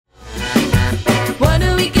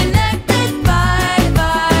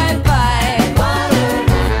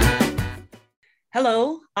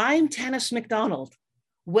I'm Tanis McDonald.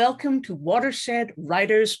 Welcome to Watershed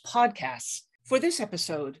Writers Podcast. For this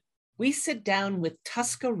episode, we sit down with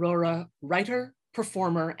Tuscarora writer,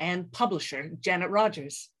 performer, and publisher, Janet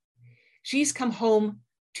Rogers. She's come home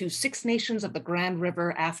to Six Nations of the Grand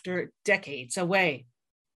River after decades away.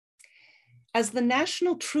 As the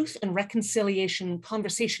national truth and reconciliation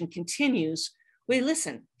conversation continues, we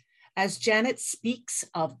listen as Janet speaks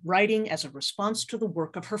of writing as a response to the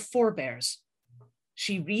work of her forebears.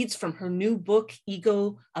 She reads from her new book,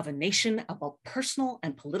 Ego of a Nation, about personal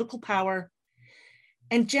and political power.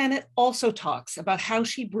 And Janet also talks about how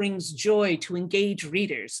she brings joy to engage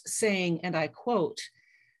readers, saying, and I quote,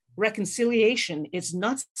 "Reconciliation is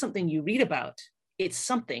not something you read about, it's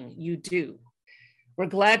something you do." We're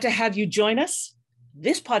glad to have you join us.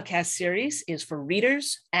 This podcast series is for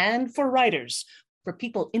readers and for writers, for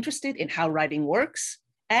people interested in how writing works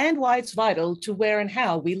and why it's vital to where and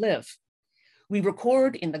how we live. We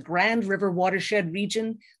record in the Grand River Watershed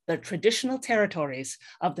region, the traditional territories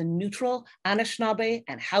of the neutral Anishinaabe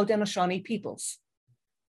and Haudenosaunee peoples.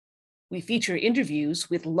 We feature interviews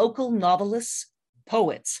with local novelists,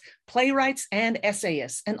 poets, playwrights, and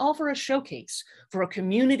essayists, and offer a showcase for a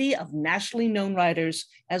community of nationally known writers,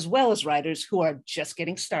 as well as writers who are just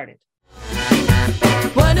getting started.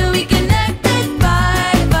 What are we connected by?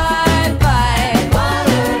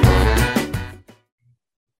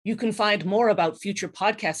 You can find more about future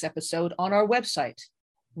podcast episodes on our website,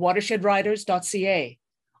 watershedwriters.ca,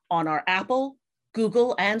 on our Apple,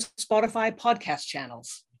 Google, and Spotify podcast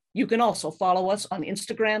channels. You can also follow us on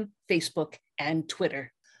Instagram, Facebook, and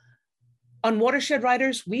Twitter. On Watershed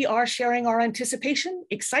Writers, we are sharing our anticipation,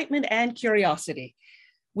 excitement, and curiosity.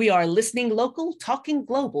 We are listening local, talking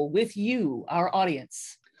global with you, our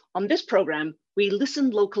audience. On this program, we listen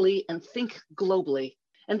locally and think globally.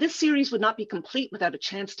 And this series would not be complete without a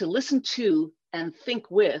chance to listen to and think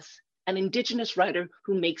with an Indigenous writer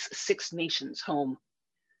who makes Six Nations home.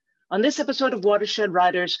 On this episode of Watershed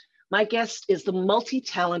Writers, my guest is the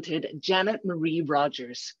multi-talented Janet Marie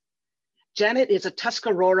Rogers. Janet is a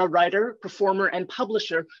Tuscarora writer, performer, and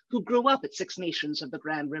publisher who grew up at Six Nations of the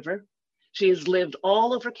Grand River. She has lived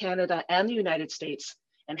all over Canada and the United States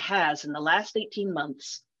and has, in the last 18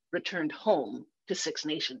 months, returned home to Six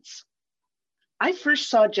Nations. I first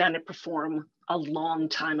saw Janet perform a long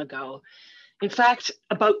time ago. In fact,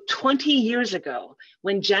 about 20 years ago,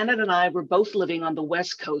 when Janet and I were both living on the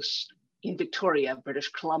West Coast in Victoria, British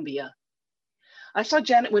Columbia. I saw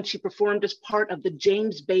Janet when she performed as part of the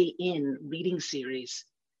James Bay Inn reading series.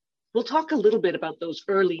 We'll talk a little bit about those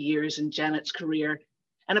early years in Janet's career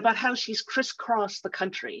and about how she's crisscrossed the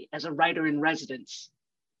country as a writer in residence.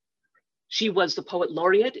 She was the Poet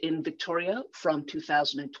Laureate in Victoria from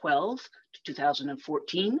 2012 to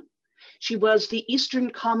 2014. She was the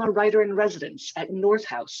Eastern Comma Writer in Residence at North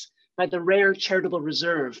House by the Rare Charitable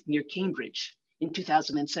Reserve near Cambridge in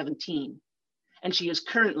 2017. And she is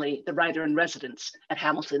currently the Writer in Residence at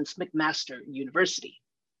Hamilton's McMaster University.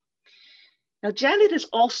 Now, Janet is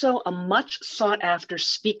also a much sought after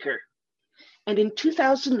speaker. And in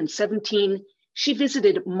 2017, she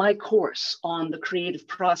visited my course on the creative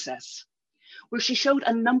process, where she showed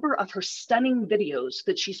a number of her stunning videos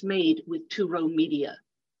that she's made with Two Row Media.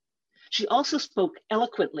 She also spoke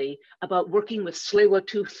eloquently about working with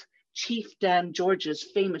Tsleil-Waututh Chief Dan George's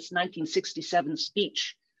famous 1967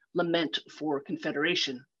 speech, Lament for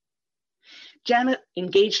Confederation. Janet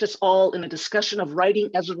engaged us all in a discussion of writing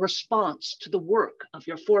as a response to the work of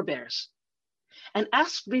your forebears, and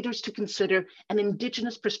asked readers to consider an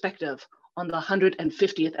Indigenous perspective on the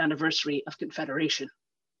 150th anniversary of Confederation.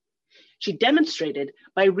 She demonstrated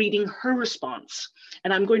by reading her response,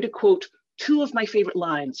 and I'm going to quote two of my favorite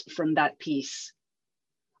lines from that piece.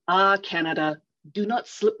 "Ah, Canada, do not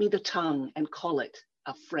slip me the tongue and call it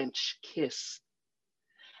a French kiss."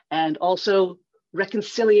 And also,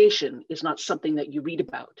 reconciliation is not something that you read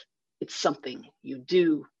about, it's something you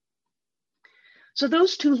do. So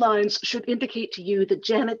those two lines should indicate to you that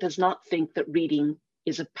Janet does not think that reading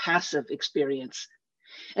is a passive experience.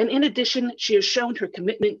 And in addition, she has shown her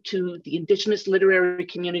commitment to the Indigenous literary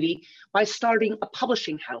community by starting a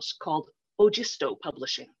publishing house called Ogisto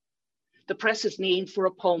Publishing. The press is named for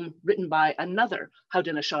a poem written by another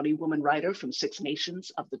Haudenosaunee woman writer from Six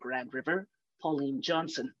Nations of the Grand River, Pauline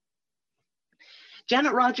Johnson.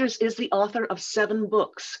 Janet Rogers is the author of 7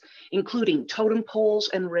 books, including Totem Poles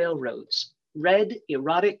and Railroads, Red,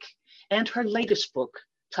 Erotic, and her latest book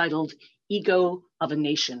titled Ego of a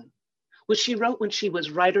Nation, which she wrote when she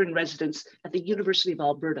was writer in residence at the University of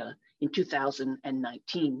Alberta in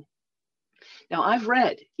 2019. Now, I've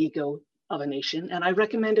read Ego of a Nation, and I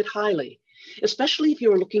recommend it highly. especially if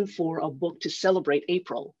you're looking for a book to celebrate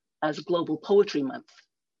April as Global Poetry Month.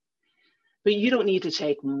 But you don't need to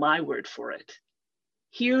take my word for it.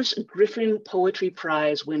 Here's Griffin Poetry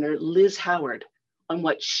Prize winner Liz Howard on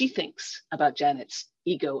what she thinks about Janet's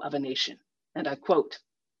Ego of a Nation. And I quote,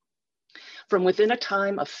 "From within a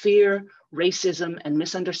time of fear, racism, and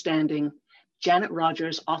misunderstanding, Janet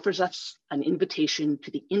Rogers offers us an invitation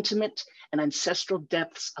to the intimate and ancestral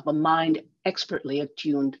depths of a mind expertly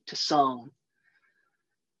attuned to song.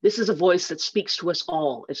 This is a voice that speaks to us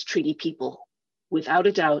all as treaty people, without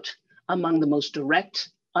a doubt, among the most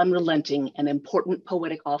direct, unrelenting, and important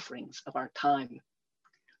poetic offerings of our time."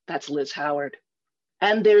 That's Liz Howard.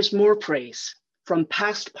 And there's more praise from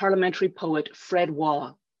past parliamentary poet Fred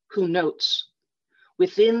Waugh, who notes,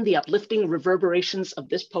 "Within the uplifting reverberations of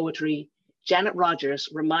this poetry, Janet Rogers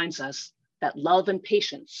reminds us that love and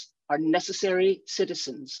patience are necessary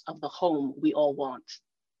citizens of the home we all want."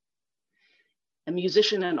 And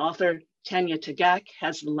musician and author Tanya Tagaq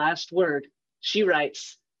has the last word. She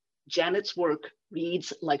writes, "Janet's work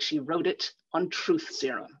reads like she wrote it on truth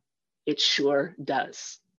serum. It sure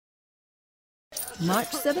does."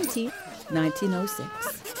 March 17th,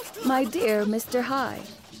 1906. My dear Mr. High,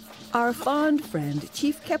 our fond friend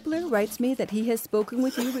Chief Kepler writes me that he has spoken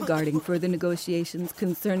with you regarding further negotiations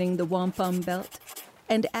concerning the wampum belt,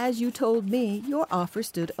 and as you told me, your offer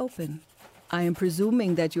stood open. I am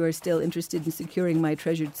presuming that you are still interested in securing my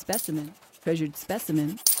treasured specimen.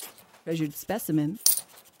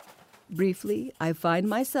 Briefly, I find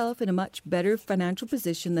myself in a much better financial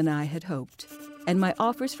position than I had hoped, and my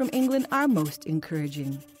offers from England are most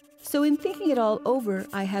encouraging. So in thinking it all over,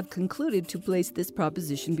 I have concluded to place this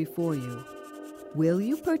proposition before you. Will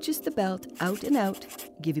you purchase the belt out and out,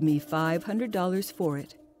 giving me $500 for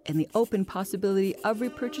it, and the open possibility of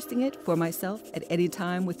repurchasing it for myself at any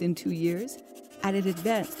time within 2 years, at an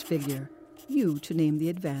advanced figure, you to name the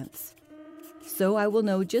advance? So I will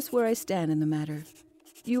know just where I stand in the matter.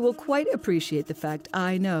 You will quite appreciate the fact,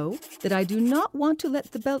 I know, that I do not want to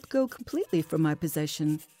let the belt go completely from my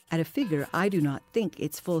possession at a figure I do not think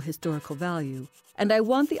its full historical value, and I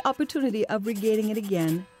want the opportunity of regaining it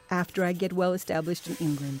again after I get well established in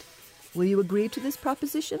England. Will you agree to this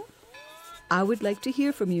proposition? I would like to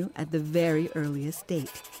hear from you at the very earliest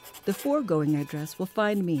date. The foregoing address will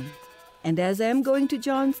find me, and as I am going to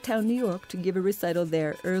Johnstown, New York to give a recital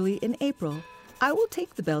there early in April, I will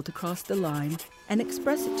take the belt across the line and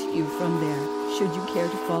express it to you from there, should you care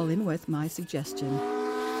to fall in with my suggestion.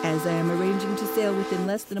 As I am arranging to sail within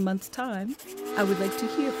less than a month's time, I would like to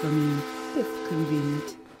hear from you, if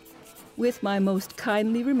convenient. With my most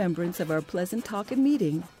kindly remembrance of our pleasant talk and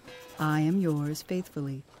meeting, I am yours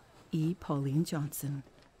faithfully, E. Pauline Johnson.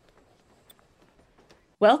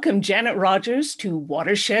 Welcome, Janet Rogers, to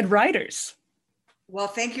Watershed Writers. Well,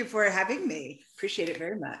 thank you for having me. Appreciate it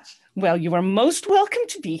very much. Well, you are most welcome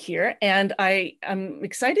to be here. And I am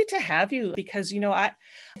excited to have you because, I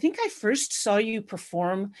think I first saw you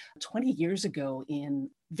perform 20 years ago in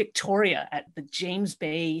Victoria at the James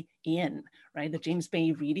Bay Inn, right? The James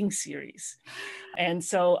Bay Reading Series. And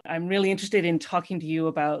so I'm really interested in talking to you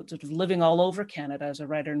about sort of living all over Canada as a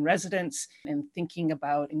writer in residence and thinking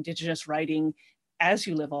about Indigenous writing as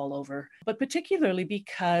you live all over, but particularly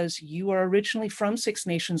because you are originally from Six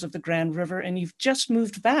Nations of the Grand River and you've just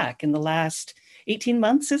moved back in the last 18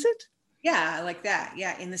 months, is it? Yeah, like that.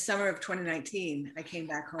 Yeah, in the summer of 2019, I came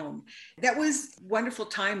back home. That was wonderful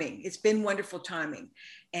timing. It's been wonderful timing.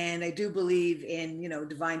 And I do believe in,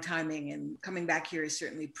 divine timing, and coming back here is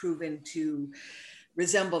certainly proven to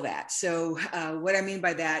resemble that. So what I mean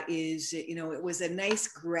by that is, it was a nice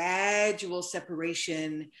gradual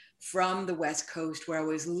separation from the West Coast, where I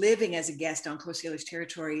was living as a guest on Coast Salish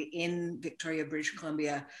territory in Victoria, British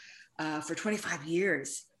Columbia for 25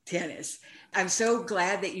 years, Dennis. I'm so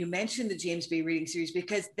glad that you mentioned the James Bay Reading Series,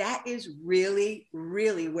 because that is really,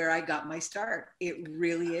 really where I got my start. It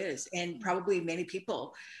really is. And probably many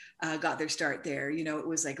people got their start there. It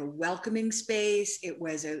was like a welcoming space. It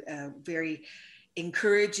was a very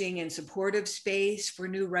encouraging and supportive space for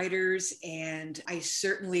new writers. And I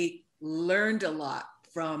certainly learned a lot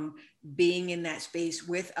from being in that space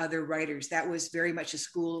with other writers. That was very much a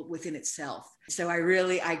school within itself. So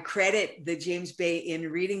I credit the James Bay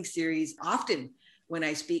Inn Reading Series often when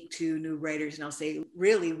I speak to new writers, and I'll say,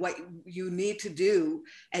 really what you need to do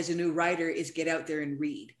as a new writer is get out there and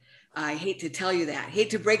read. I hate to tell you that, hate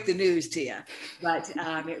to break the news to you, but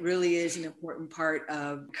it really is an important part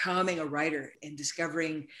of becoming a writer and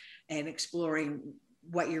discovering and exploring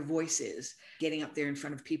what your voice is, getting up there in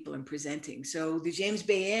front of people and presenting. So the James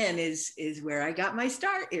Bay Inn is where I got my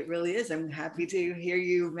start. It really is. I'm happy to hear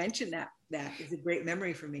you mention that. That is a great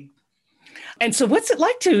memory for me. And so what's it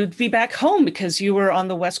like to be back home? Because you were on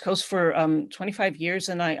the West Coast for 25 years,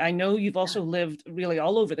 and I know you've also lived really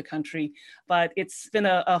all over the country, but it's been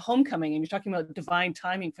a homecoming, and you're talking about divine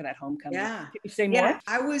timing for that homecoming. Yeah. Can you say Yeah. more?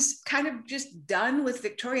 I was kind of just done with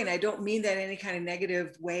Victoria, and I don't mean that in any kind of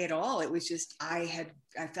negative way at all. It was just, I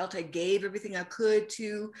felt I gave everything I could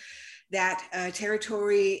to that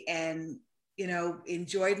territory, and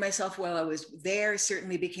enjoyed myself while I was there.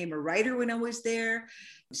 Certainly became a writer when I was there.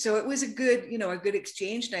 So it was a good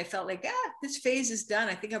exchange. And I felt like, this phase is done.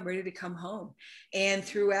 I think I'm ready to come home. And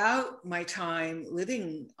throughout my time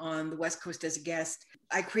living on the West Coast as a guest,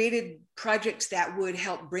 I created projects that would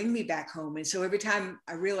help bring me back home. And so every time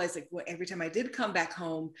I realized, every time I did come back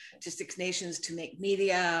home to Six Nations to make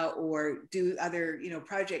media or do other,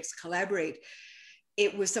 projects, collaborate,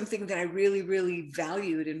 it was something that I really, really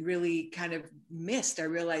valued and really kind of missed. I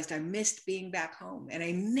realized I missed being back home. And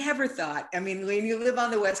I never thought, I mean, when you live on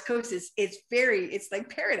the West Coast, it's like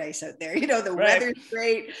paradise out there. The weather's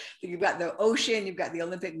great. You've got the ocean, you've got the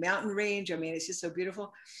Olympic mountain range. I mean, it's just so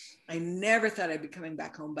beautiful. I never thought I'd be coming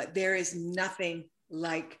back home, but there is nothing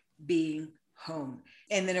like being home.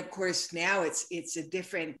 And then of course, now it's a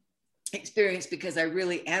different experience because I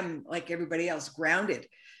really am, like everybody else, grounded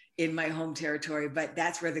in my home territory, but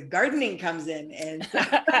that's where the gardening comes in. And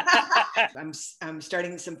I'm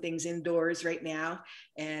starting some things indoors right now,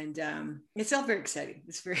 and it's all very exciting.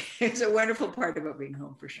 It's a wonderful part about being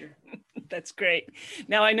home for sure. That's great.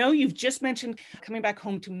 Now, I know you've just mentioned coming back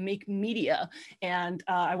home to make media, and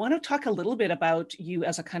I want to talk a little bit about you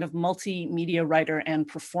as a kind of multimedia writer and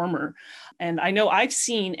performer. And I know I've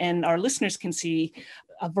seen, and our listeners can see,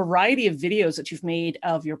 a variety of videos that you've made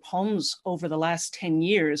of your poems over the last 10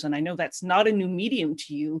 years. And I know that's not a new medium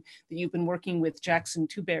to you, that you've been working with Jackson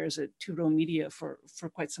Two Bears at Two Row Media for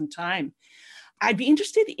quite some time. I'd be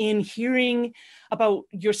interested in hearing about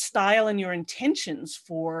your style and your intentions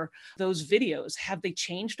for those videos. Have they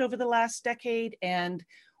changed over the last decade? And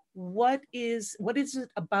what is it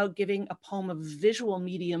about giving a poem a visual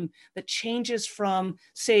medium that changes from,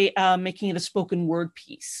 say, making it a spoken word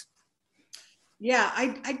piece? Yeah,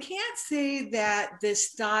 I can't say that the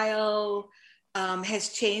style has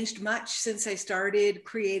changed much since I started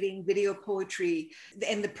creating video poetry.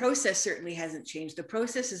 And the process certainly hasn't changed. The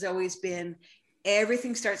process has always been,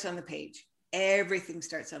 everything starts on the page. Everything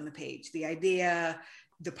starts on the page. The idea,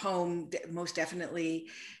 the poem, most definitely,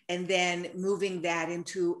 and then moving that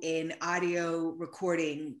into an audio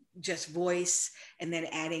recording, just voice, and then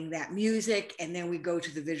adding that music, and then we go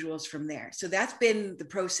to the visuals from there. So that's been the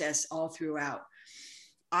process all throughout.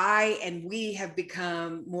 We have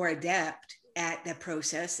become more adept at that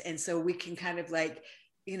process, and so we can kind of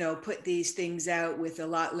put these things out with a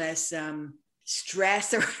lot less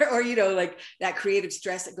stress or like that creative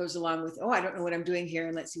stress that goes along with, I don't know what I'm doing here,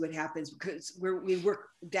 and let's see what happens, because we work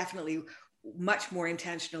definitely much more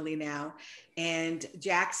intentionally now. And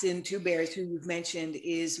Jackson Two Bears, who you've mentioned,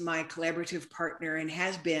 is my collaborative partner and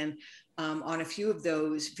has been on a few of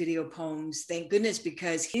those video poems. Thank goodness,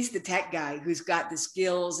 because he's the tech guy who's got the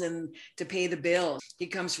skills and to pay the bills. He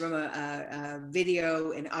comes from a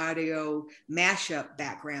video and audio mashup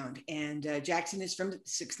background. And Jackson is from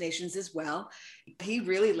Six Nations as well. He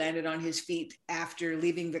really landed on his feet after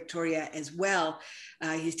leaving Victoria as well.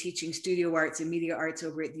 He's teaching studio arts and media arts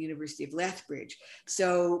over at the University of Lethbridge.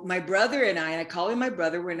 So my brother and I call him my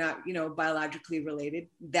brother, we're not, biologically related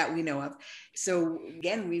that we know of. So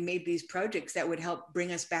again, we made these projects that would help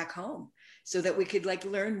bring us back home so that we could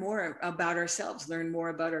learn more about ourselves, learn more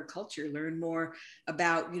about our culture, learn more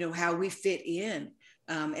about, how we fit in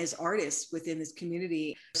as artists within this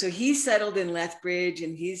community. So he's settled in Lethbridge,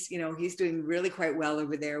 and he's doing really quite well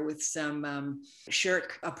over there with some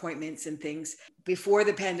shirk appointments and things. Before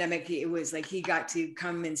the pandemic, it was like he got to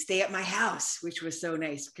come and stay at my house, which was so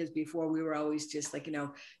nice, because before we were always just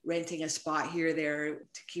renting a spot here or there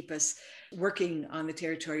to keep us working on the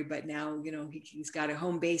territory. But now, he's got a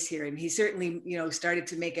home base here, and he certainly, started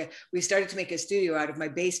to make a studio out of my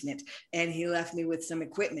basement, and he left me with some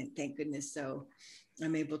equipment, thank goodness. So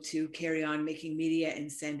I'm able to carry on making media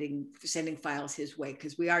and sending files his way,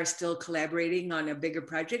 because we are still collaborating on a bigger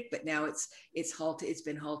project, but now it's halted. It's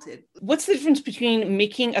been halted. What's the difference between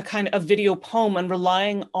making a kind of video poem and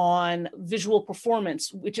relying on visual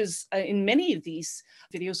performance, which is in many of these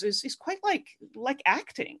videos is quite like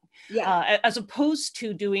acting, as opposed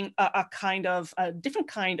to doing a different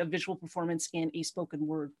kind of visual performance in a spoken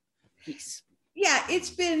word piece? Yeah, it's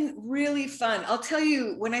been really fun. I'll tell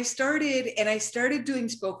you, when I started doing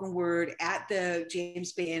spoken word at the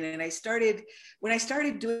James Bay Inn, when I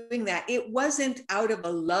started doing that, it wasn't out of a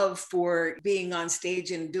love for being on stage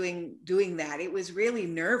and doing that. It was really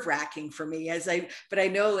nerve-wracking for me, but I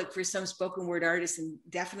know, like, for some spoken word artists, and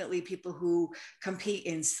definitely people who compete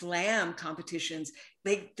in slam competitions,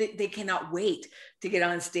 they cannot wait to get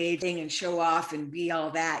on stage and show off and be all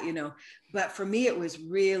that, you know. But for me, it was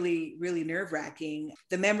really, really nerve-wracking.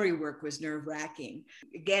 The memory work was nerve-wracking.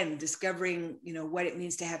 Again, discovering, you know, what it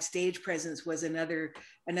means to have stage presence was another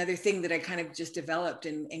thing that I kind of just developed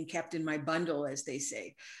and kept in my bundle, as they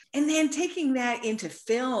say. And then taking that into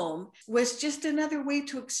film was just another way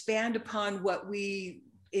to expand upon what we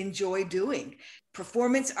enjoy doing.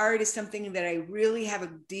 Performance art is something that I really have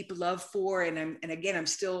a deep love for. And again, I'm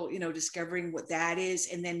still, you know, discovering what that is.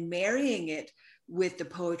 And then marrying it with the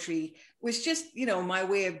poetry was just, you know, my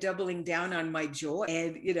way of doubling down on my joy.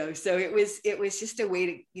 And, you know, so it was just a way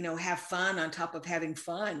to, you know, have fun on top of having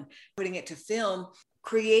fun. Putting it to film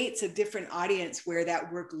creates a different audience where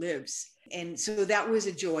that work lives. And so that was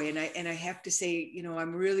a joy. And I have to say, you know,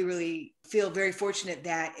 I'm really, really feel very fortunate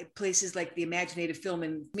that places like the Imaginative Film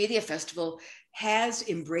and Media Festival has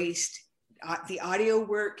embraced the audio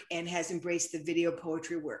work and has embraced the video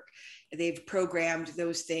poetry work. They've programmed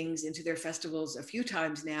those things into their festivals a few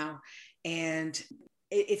times now, and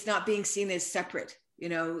it's not being seen as separate. You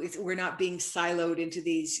know, we're not being siloed into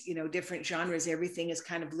these, you know, different genres. Everything is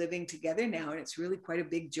kind of living together now, and it's really quite a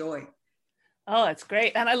big joy. Oh, that's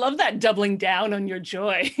great. And I love that doubling down on your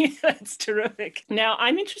joy. That's terrific. Now,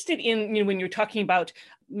 I'm interested in, you know, when you're talking about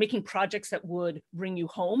making projects that would bring you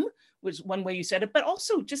home, was one way you said it, but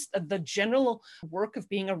also just the general work of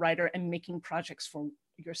being a writer and making projects for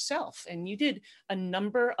yourself. And you did a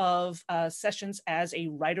number of sessions as a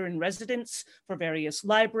writer in residence for various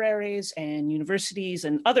libraries and universities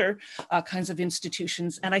and other kinds of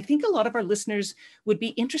institutions. And I think a lot of our listeners would be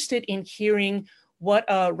interested in hearing what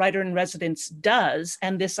a writer in residence does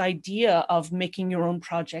and this idea of making your own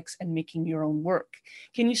projects and making your own work.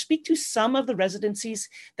 Can you speak to some of the residencies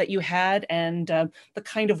that you had and the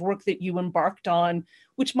kind of work that you embarked on,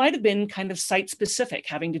 which might have been kind of site specific,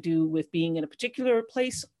 having to do with being in a particular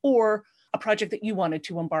place, or a project that you wanted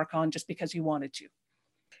to embark on just because you wanted to?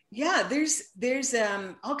 Yeah, there's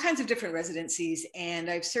all kinds of different residencies,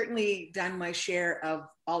 and I've certainly done my share of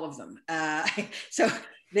all of them. So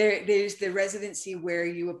there's the residency where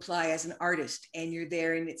you apply as an artist and you're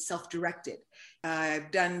there and it's self-directed. I've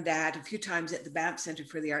done that a few times at the Banff Center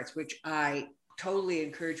for the Arts, which I totally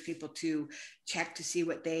encourage people to check to see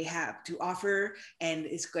what they have to offer. And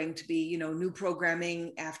it's going to be, you know, new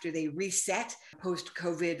programming after they reset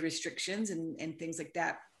post-COVID restrictions and things like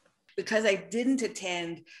that. Because I didn't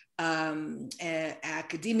attend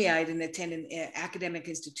academia, I didn't attend an academic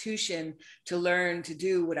institution to learn to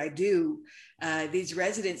do what I do. These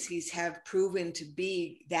residencies have proven to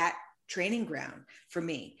be that training ground for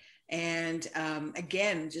me. And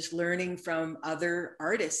again, just learning from other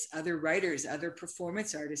artists, other writers, other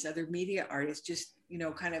performance artists, other media artists, just, you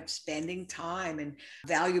know, kind of spending time and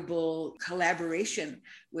valuable collaboration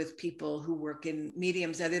with people who work in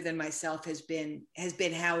mediums other than myself has been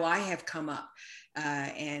how I have come up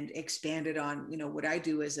and expanded on, you know, what I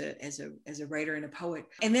do as a writer and a poet.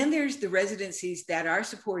 And then there's the residencies that are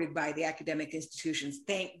supported by the academic institutions.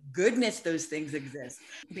 Thank goodness those things exist,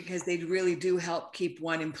 because they really do help keep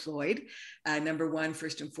one employed. Number one,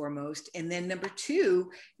 first and foremost. And then number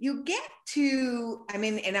two, you get to, I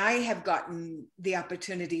mean, and I have gotten the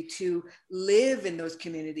opportunity to live in those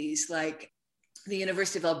communities. Like the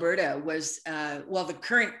University of Alberta was, the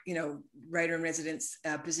current, you know, writer in residence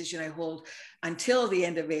position I hold until the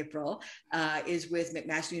end of April is with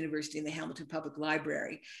McMaster University and the Hamilton Public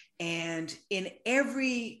Library. And in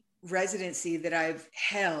every residency that I've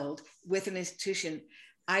held with an institution,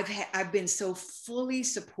 I've been so fully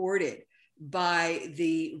supported by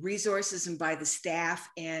the resources and by the staff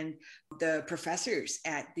and the professors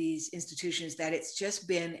at these institutions that it's just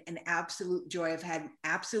been an absolute joy. I've had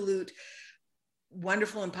absolute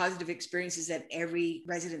wonderful and positive experiences at every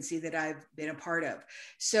residency that I've been a part of.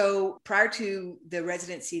 So prior to the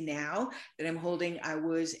residency now that I'm holding, I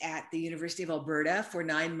was at the University of Alberta for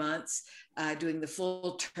 9 months, doing the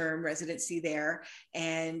full term residency there,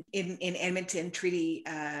 and in Edmonton, Treaty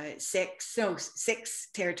 6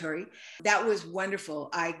 territory. That was wonderful.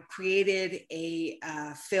 I created a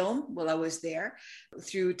film while I was there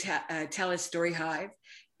through TELUS Story Hive,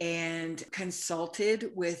 and consulted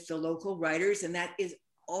with the local writers. And that is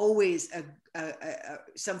always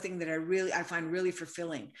something that I find really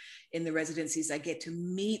fulfilling in the residencies. I get to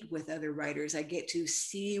meet with other writers. I get to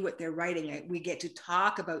see what they're writing. We get to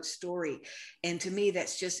talk about story. And to me,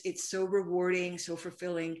 it's so rewarding, so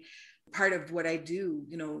fulfilling part of what I do,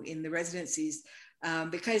 in the residencies.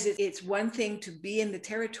 Because it's one thing to be in the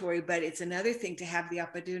territory, but it's another thing to have the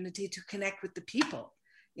opportunity to connect with the people,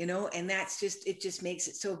 and it just makes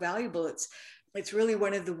it so valuable. It's really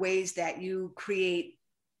one of the ways that you create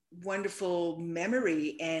wonderful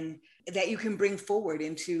memory and that you can bring forward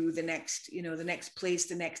into the next place,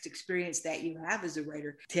 the next experience that you have as a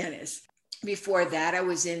writer. Tennis. Before that, I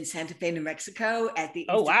was in Santa Fe, New Mexico at the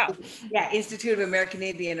Institute of American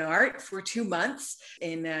Indian Art for 2 months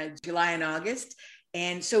in July and August.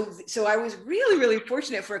 And so I was really, really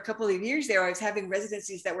fortunate for a couple of years there. I was having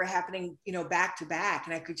residencies that were happening, back to back,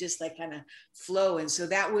 and I could just kind of flow. And so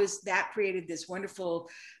that created this wonderful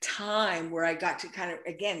time where I got to kind of,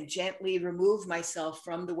 again, gently remove myself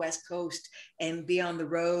from the West Coast and be on the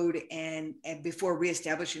road and before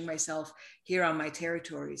reestablishing myself here on my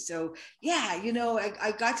territory. So yeah,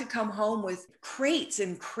 I got to come home with crates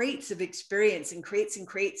and crates of experience and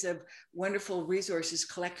crates of wonderful resources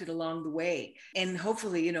collected along the way. And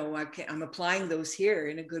hopefully, I'm applying those here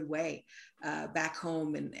in a good way back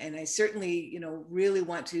home. And I certainly, really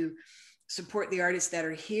want to support the artists that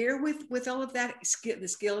are here with all of that, the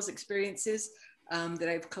skills, experiences that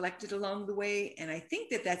I've collected along the way. And I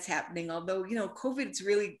think that's happening, although, COVID's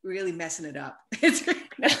really, really messing it up.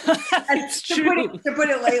 It's true. To put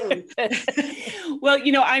it lightly. Well,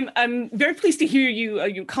 I'm very pleased to hear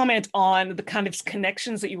you comment on the kind of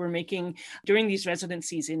connections that you were making during these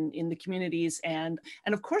residencies in the communities, and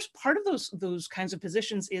of course, part of those kinds of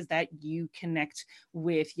positions is that you connect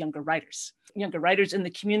with younger writers in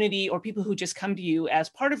the community, or people who just come to you as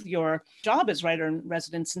part of your job as writer in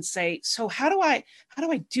residence and say, so how do I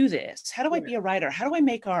do this? How do I be a writer? How do I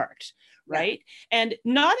make art? Right. Yeah. And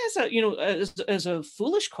not as a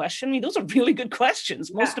foolish question. I mean, those are really good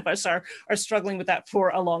questions. Most of us are struggling with that for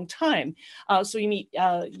a long time. So you meet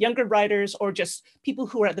younger writers or just people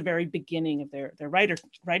who are at the very beginning of their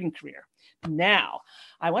writing career. Now,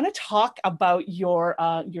 I want to talk about your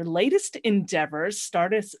latest endeavors,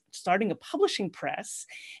 starting a publishing press.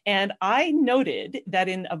 And I noted that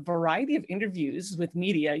in a variety of interviews with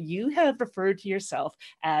media, you have referred to yourself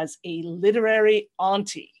as a literary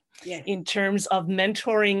auntie. Yeah. In terms of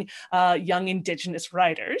mentoring young Indigenous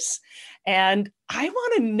writers. And I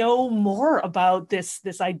want to know more about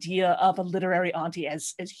this idea of a literary auntie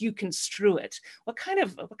as you construe it. What kind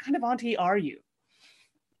of auntie are you?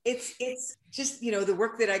 It's just, the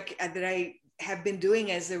work that I have been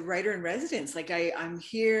doing as a writer in residence. I'm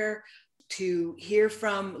here to hear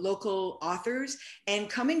from local authors and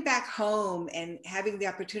coming back home and having the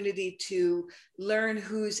opportunity to learn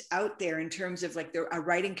who's out there in terms of a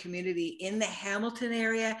writing community in the Hamilton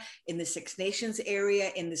area, in the Six Nations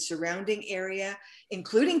area, in the surrounding area,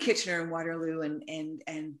 including Kitchener and Waterloo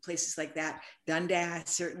and places like that, Dundas,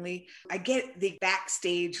 certainly. I get the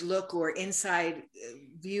backstage look or inside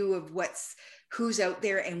view of who's out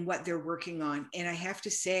there and what they're working on. And I have to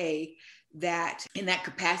say that in that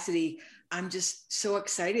capacity, I'm just so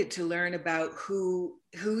excited to learn about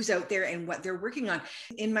who's out there and what they're working on.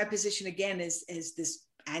 In my position again as this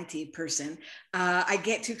auntie person, I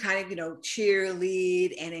get to kind of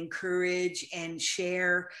cheerlead and encourage and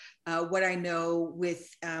share what I know with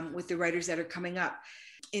the writers that are coming up.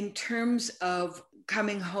 In terms of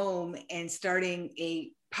coming home and starting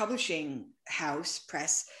a publishing house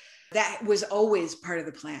press, that was always part of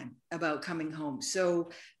the plan about coming home.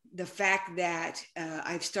 So the fact that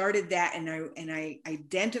I've started that and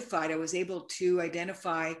I was able to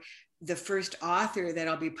identify the first author that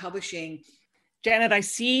I'll be publishing. Janet, I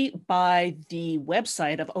see by the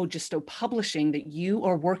website of Ogisto Publishing that you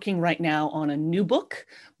are working right now on a new book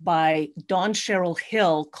by Dawn Cheryl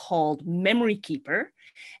Hill called Memory Keeper,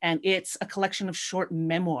 and it's a collection of short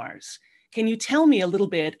memoirs. Can you tell me a little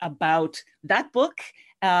bit about that book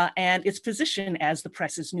and its position as the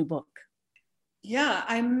press's new book? Yeah,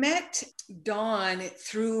 I met Dawn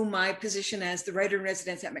through my position as the writer in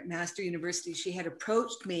residence at McMaster University. She had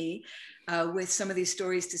approached me with some of these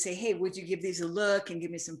stories to say, hey, would you give these a look and give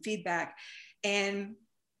me some feedback? And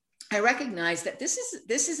I recognized that this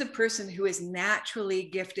is a person who is naturally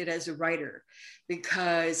gifted as a writer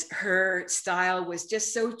because her style was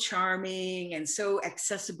just so charming and so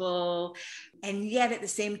accessible, and yet at the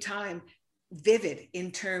same time, vivid in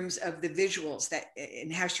terms of the visuals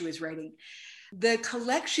and how she was writing. The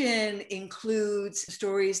collection includes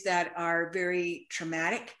stories that are very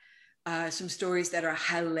traumatic, some stories that are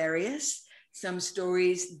hilarious, some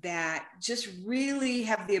stories that just really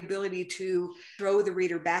have the ability to throw the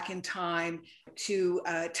reader back in time to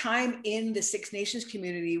time in the Six Nations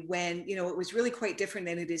community when, you know, it was really quite different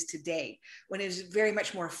than it is today, when it was very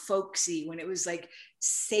much more folksy, when it was like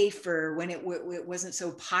safer, when it wasn't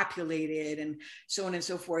so populated and so on and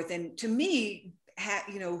so forth. And to me,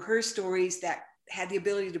 you know, her stories that had the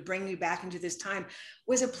ability to bring me back into this time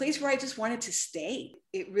was a place where I just wanted to stay.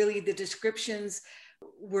 It really, the descriptions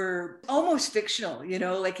were almost fictional, you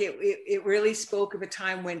know, like it really spoke of a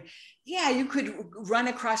time when, yeah, you could run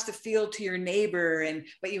across the field to your neighbor,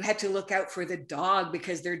 but you had to look out for the dog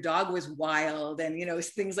because their dog was wild, and, you know,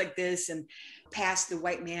 things like this, and past the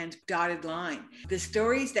white man's dotted line. The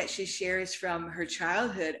stories that she shares from her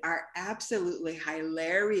childhood are absolutely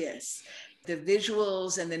hilarious. The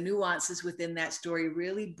visuals and the nuances within that story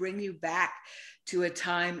really bring you back to a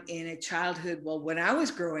time in a childhood, well, when I was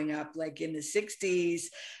growing up, like in the 60s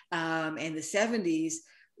and the 70s,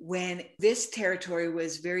 when this territory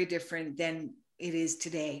was very different than it is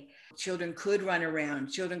today. Children could run around,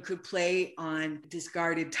 children could play on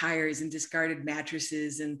discarded tires and discarded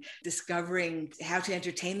mattresses, and discovering how to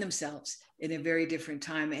entertain themselves in a very different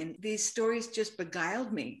time. And these stories just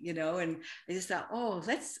beguiled me, you know, and I just thought, oh,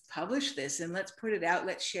 let's publish this and let's put it out.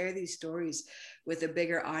 Let's share these stories with a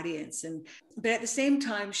bigger audience. But at the same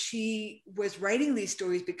time, she was writing these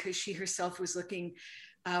stories because she herself was looking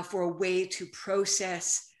for a way to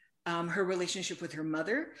process her relationship with her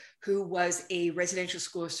mother, who was a residential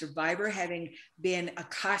school survivor, having been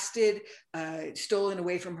accosted, stolen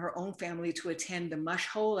away from her own family to attend the Mush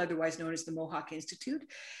Hole, otherwise known as the Mohawk Institute.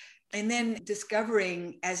 And then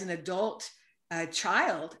discovering as an adult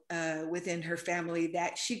child within her family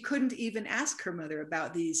that she couldn't even ask her mother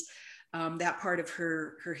about that part of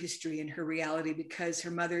her history and her reality, because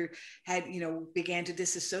her mother had, you know, began to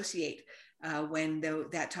disassociate when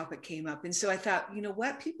that topic came up. And so I thought, you know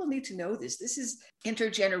what, people need to know this. This is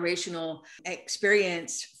intergenerational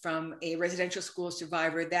experience from a residential school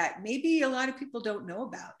survivor that maybe a lot of people don't know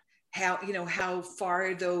about. How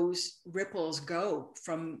far those ripples go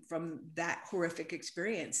from that horrific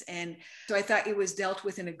experience. And so I thought it was dealt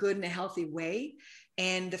with in a good and a healthy way.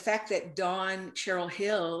 And the fact that Dawn Cheryl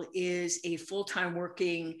Hill is a full-time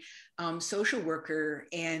working social worker,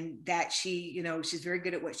 and that she, you know, she's very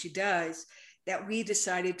good at what she does, that we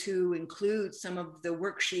decided to include some of the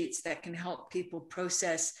worksheets that can help people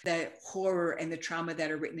process the horror and the trauma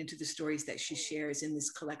that are written into the stories that she shares in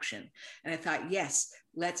this collection. And I thought, yes,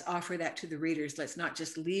 let's offer that to the readers. Let's not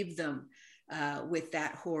just leave them with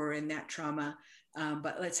that horror and that trauma,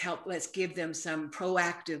 but let's give them some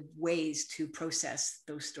proactive ways to process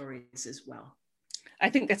those stories as well. I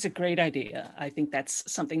think that's a great idea. I think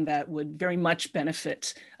that's something that would very much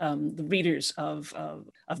benefit the readers of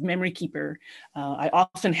Memory Keeper. I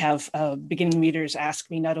often have beginning readers ask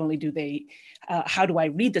me, not only do they, how do I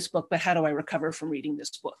read this book, but how do I recover from reading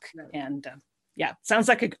this book? Right. And yeah, sounds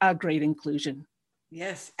like a great inclusion.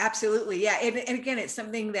 Yes, absolutely. Yeah. And again, it's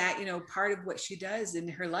something that, you know, part of what she does in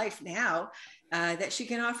her life now that she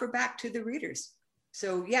can offer back to the readers.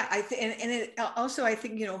 So yeah, I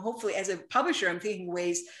think, you know, hopefully as a publisher, I'm thinking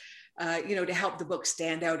ways, you know, to help the book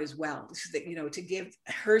stand out as well, so that, you know, to give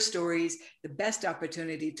her stories the best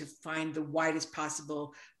opportunity to find the widest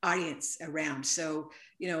possible audience around. So,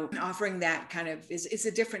 you know, offering that kind of is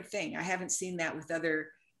a different thing. I haven't seen that with other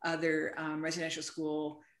residential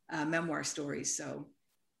school memoir stories. So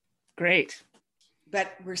great.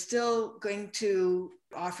 But we're still going to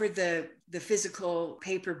offer the physical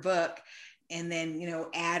paper book, and then, you know,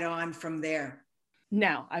 add on from there.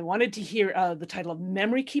 Now, I wanted to hear the title of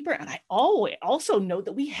Memory Keeper, and I also note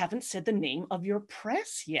that we haven't said the name of your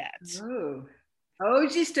press yet. Oh,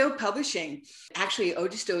 Ogisto Publishing. Actually,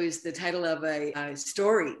 Ogisto is the title of a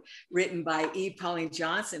story written by E. Pauline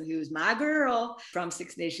Johnson, who's my girl from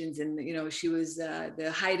Six Nations. And, you know, she was,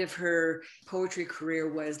 the height of her poetry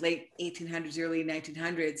career was late 1800s, early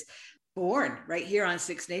 1900s. Born right here on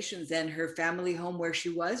Six Nations, and her family home where she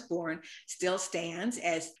was born still stands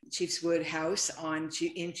as Chiefs Wood House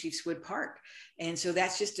in Chiefs Wood Park. And so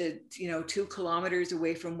that's just 2 kilometers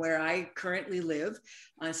away from where I currently live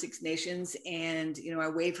on Six Nations. And, you know, I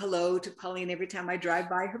wave hello to Pauline every time I drive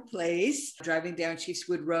by her place, driving down Chiefs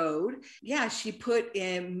Wood Road. Yeah, she put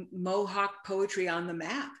in Mohawk poetry on the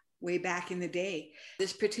map way back in the day.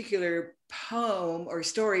 This particular poem or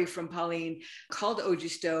story from Pauline called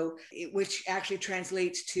Ogisto, which actually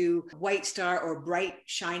translates to white star or bright,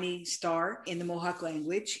 shiny star in the Mohawk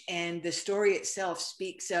language. And the story itself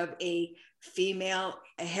speaks of a female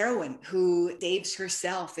heroine who saves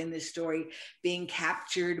herself in this story, being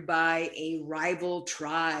captured by a rival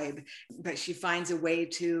tribe, but she finds a way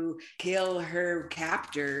to kill her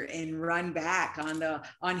captor and run back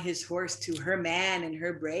on his horse to her man and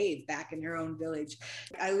her brave back in her own village.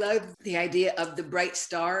 I love the idea of the bright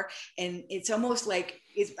star, and it's almost like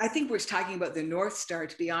I think we're talking about the North Star,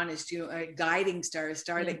 to be honest, a guiding star, a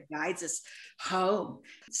star that guides us home.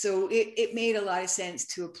 So it made a lot of sense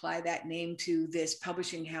to apply that name to this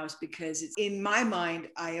publishing house, because in my mind,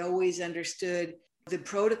 I always understood the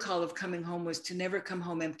protocol of coming home was to never come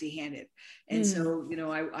home empty-handed. And so,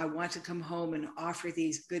 I want to come home and offer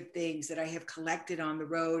these good things that I have collected on the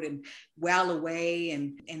road and while away.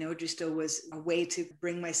 And Ojisto was a way to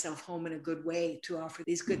bring myself home in a good way, to offer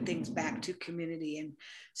these good things back to community. And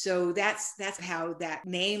so that's how that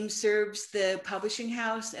name serves the publishing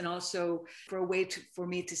house, and also for a way for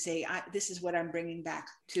me to say, this is what I'm bringing back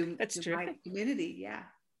to my community. Yeah.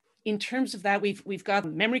 In terms of that, we've got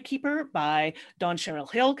Memory Keeper by Dawn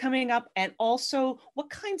Cheryl Hill coming up. And also,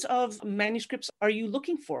 what kinds of manuscripts are you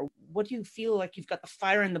looking for? What do you feel like you've got the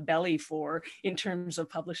fire in the belly for in terms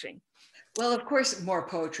of publishing? Well, of course, more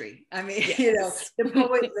poetry. I mean, yes.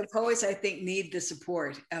 the poets, I think, need the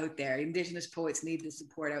support out there. Indigenous poets need the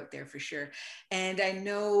support out there for sure. And I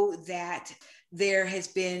know that there has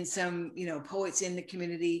been some, poets in the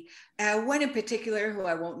community, one in particular who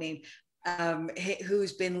I won't name,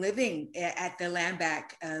 who's been living at the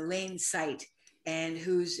Landback Lane site, and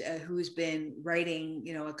who's been writing,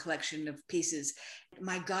 a collection of pieces.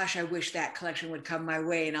 My gosh, I wish that collection would come my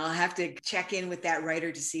way, and I'll have to check in with that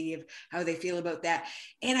writer to see how they feel about that.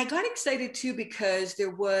 And I got excited too, because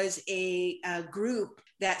there was a group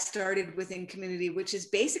that started within community, which is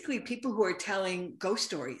basically people who are telling ghost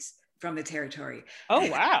stories from the territory. Oh,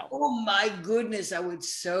 wow. Oh my goodness, I would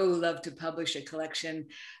so love to publish a collection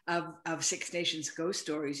of Six Nations ghost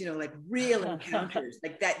stories, like real encounters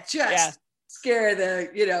like that, just scare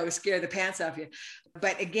the pants off you.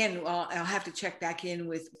 But again, I'll have to check back in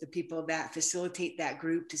with the people that facilitate that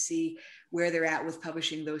group to see where they're at with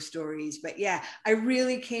publishing those stories. But yeah, I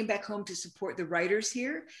really came back home to support the writers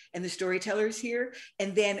here and the storytellers here.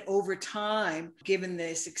 And then over time, given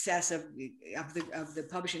the success of the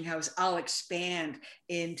publishing house, I'll expand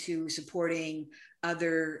into supporting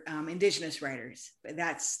other Indigenous writers. But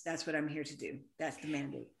that's what I'm here to do. That's the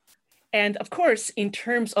mandate. And of course, in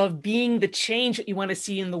terms of being the change that you want to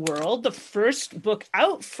see in the world, the first book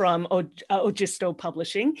out from Ojisto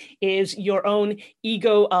Publishing is your own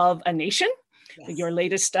Ego of a Nation, yes. your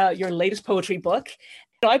latest poetry book.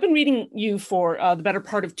 So I've been reading you for the better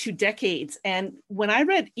part of 2 decades. And when I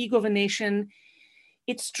read Ego of a Nation,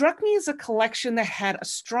 it struck me as a collection that had a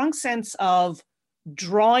strong sense of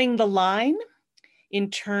drawing the line in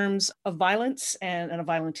terms of violence and a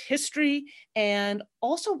violent history, and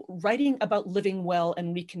also writing about living well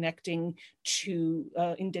and reconnecting to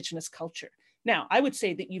Indigenous culture. Now, I would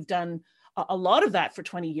say that you've done a lot of that for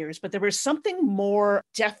 20 years, but there was something more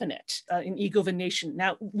definite in Ego of a Nation.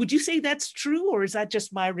 Now, would you say that's true, or is that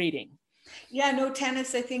just my reading? Yeah, no,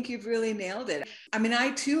 Tanis, I think you've really nailed it. I mean,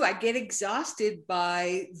 I get exhausted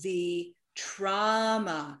by the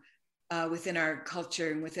trauma within our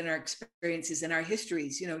culture and within our experiences and our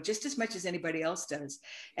histories, just as much as anybody else does.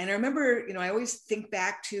 And I remember, I always think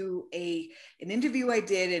back to an interview I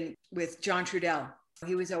did with John Trudell.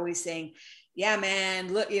 He was always saying, yeah,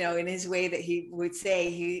 man, look, in his way that he would say,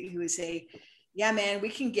 he would say, yeah, man, we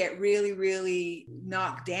can get really, really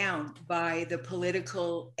knocked down by the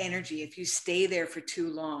political energy if you stay there for too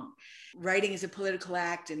long. Writing is a political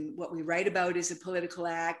act, and what we write about is a political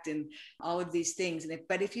act, and all of these things.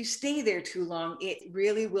 But if you stay there too long, it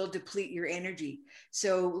really will deplete your energy.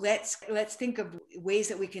 So let's think of ways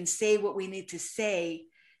that we can say what we need to say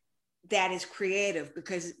that is creative,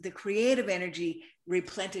 because the creative energy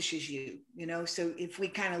replenishes you, so if we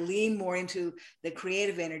kind of lean more into the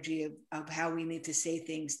creative energy of how we need to say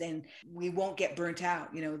things, then we won't get burnt out,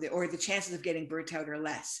 or the chances of getting burnt out are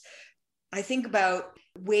less. I think about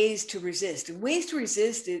ways to resist, and ways to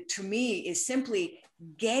resist it to me is simply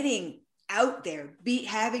getting out there,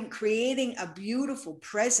 creating a beautiful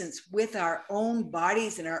presence with our own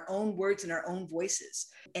bodies and our own words and our own voices,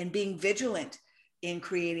 and being vigilant in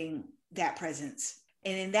creating that presence.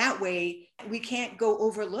 And in that way, we can't go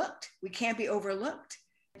overlooked. We can't be overlooked.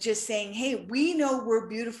 Just saying, hey, we know we're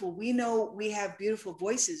beautiful. We know we have beautiful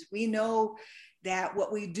voices. We know that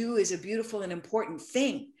what we do is a beautiful and important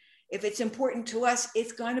thing. If it's important to us,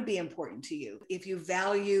 it's going to be important to you. If you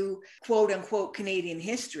value quote unquote Canadian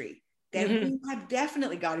history, then we have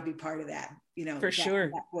definitely got to be part of that, for sure,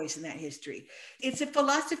 that voice and that history. It's a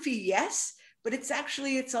philosophy, yes, but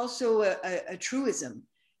it's also a truism.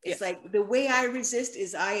 It's Yes. like the way I resist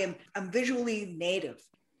is I'm visually native.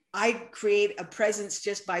 I create a presence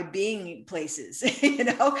just by being in places,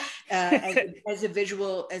 as a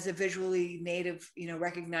visually native,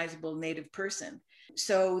 recognizable native person.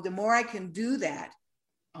 So the more I can do that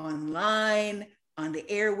online, on the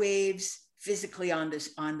airwaves, physically on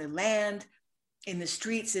the land, in the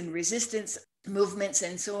streets, in resistance movements,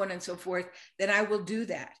 and so on and so forth, then I will do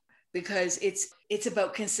that, because it's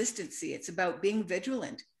about consistency. It's about being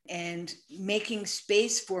vigilant and making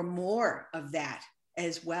space for more of that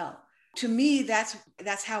as well. To me, that's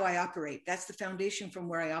how I operate. That's the foundation from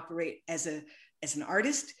where I operate as an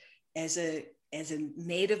artist, as a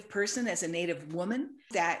native person, as a native woman,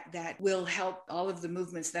 that will help all of the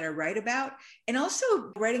movements that I write about, and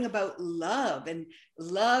also writing about love and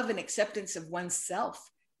acceptance of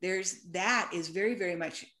oneself. That is very, very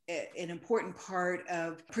much an important part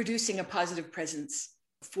of producing a positive presence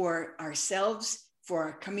for ourselves, for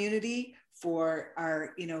our community, for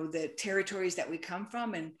our, the territories that we come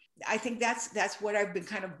from. And I think that's what I've been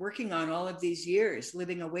kind of working on all of these years,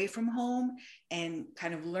 living away from home and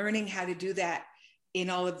kind of learning how to do that in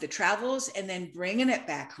all of the travels and then bringing it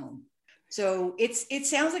back home. So it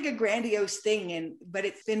sounds like a grandiose thing, but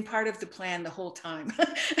it's been part of the plan the whole time.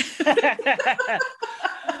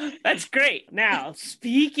 That's great. Now,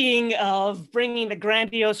 speaking of bringing the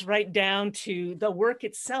grandiose right down to the work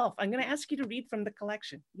itself, I'm going to ask you to read from the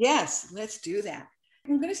collection. Yes, let's do that.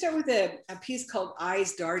 I'm going to start with a piece called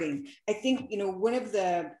Eyes Darting. I think, one of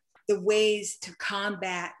the ways to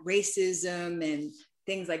combat racism and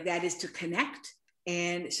things like that is to connect.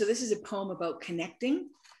 And so this is a poem about connecting,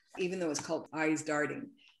 even though it's called Eyes Darting.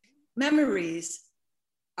 Memories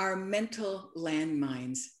are mental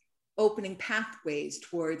landmines, opening pathways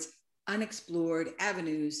towards unexplored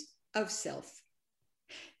avenues of self.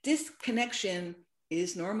 Disconnection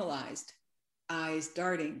is normalized, eyes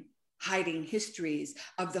darting, hiding histories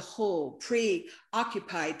of the whole,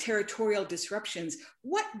 preoccupied territorial disruptions.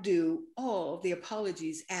 What do all the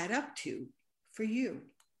apologies add up to for you?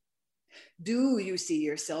 Do you see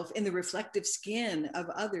yourself in the reflective skin of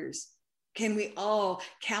others? Can we all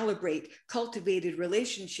calibrate cultivated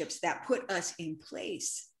relationships that put us in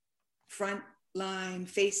place? Front line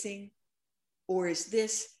facing? Or is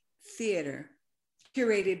this theater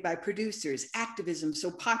curated by producers, activism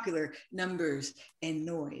so popular, numbers and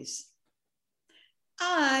noise?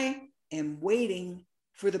 I am waiting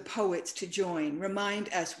for the poets to join,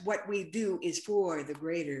 remind us what we do is for the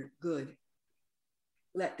greater good.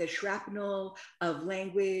 Let the shrapnel of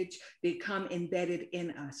language become embedded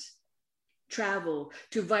in us. Travel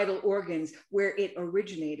to vital organs where it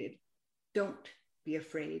originated. Don't be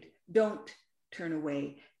afraid. Don't turn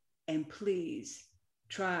away. And please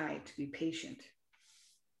try to be patient.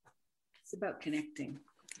 It's about connecting.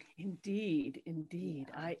 Indeed, indeed.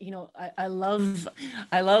 I love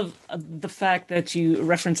the fact that you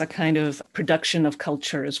reference a kind of production of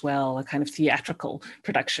culture as well, a kind of theatrical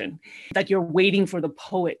production, that you're waiting for the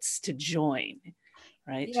poets to join,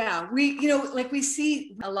 right? Yeah, we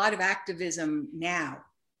see a lot of activism now,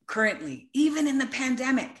 currently, even in the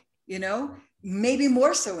pandemic, maybe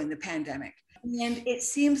more so in the pandemic. And it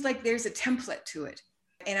seems like there's a template to it.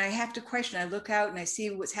 And I have to question, I look out and I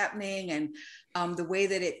see what's happening and the way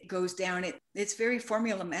that it goes down, it's very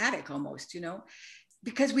formulaic almost,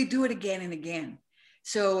 because we do it again and again.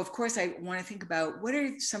 So of course, I want to think about what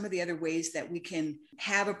are some of the other ways that we can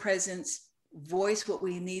have a presence, voice what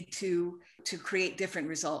we need to create different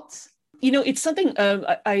results. It's something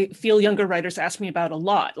I feel younger writers ask me about a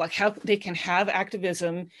lot, like how they can have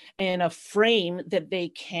activism in a frame that they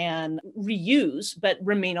can reuse, but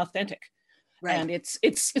remain authentic. Right. And it's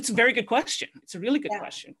a very good question. It's a really good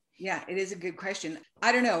question. Yeah, it is a good question.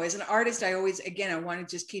 I don't know. As an artist, I want to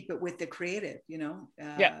just keep it with the creative,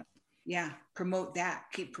 promote that,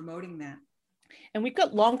 keep promoting that. And we've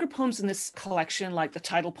got longer poems in this collection, like the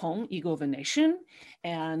title poem, Ego of a Nation,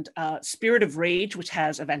 and Spirit of Rage, which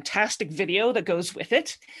has a fantastic video that goes with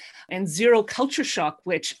it, and Zero Culture Shock,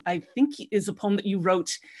 which I think is a poem that you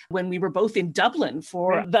wrote when we were both in Dublin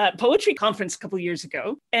for that poetry conference a couple of years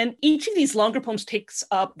ago. And each of these longer poems takes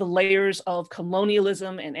up the layers of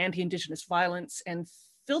colonialism and anti-Indigenous violence and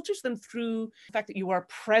filters them through the fact that you are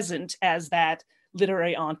present as that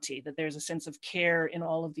literary auntie, that there's a sense of care in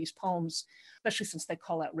all of these poems, especially since they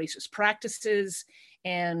call out racist practices,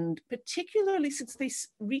 and particularly since they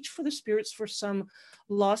reach for the spirits for some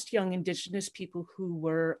lost young Indigenous people who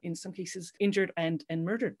were, in some cases, injured and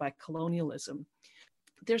murdered by colonialism.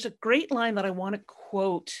 There's a great line that I want to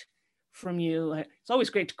quote from you. It's always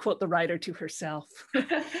great to quote the writer to herself.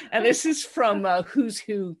 And this is from Who's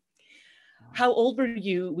Who. How old were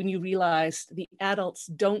you when you realized the adults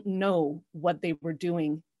don't know what they were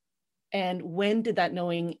doing? And when did that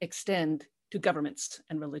knowing extend to governments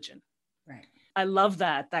and religion? Right. I love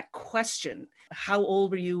that question. How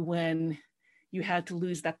old were you when you had to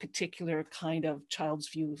lose that particular kind of child's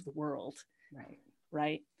view of the world? Right.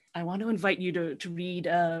 Right. I want to invite you to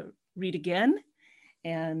read again.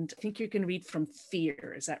 And I think you can read from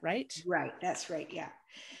Fear. Is that right? Right. That's right. Yeah.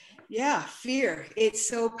 Yeah. Fear. It's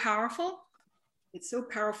so powerful. It's so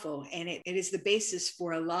powerful. And it is the basis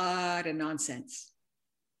for a lot of nonsense.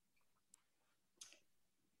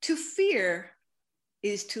 To fear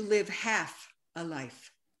is to live half a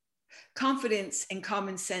life. Confidence and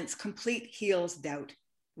common sense complete heals doubt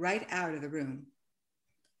right out of the room.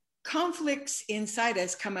 Conflicts inside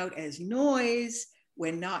us come out as noise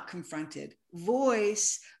when not confronted.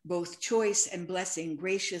 Voice, both choice and blessing,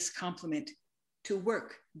 gracious compliment to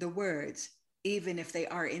work the words, even if they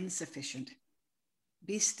are insufficient.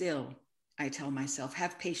 Be still, I tell myself,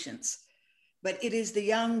 have patience. But it is the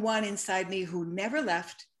young one inside me who never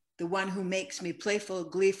left, the one who makes me playful,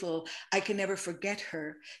 gleeful. I can never forget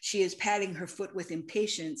her. She is patting her foot with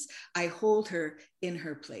impatience. I hold her in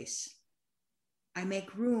her place. I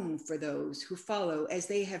make room for those who follow as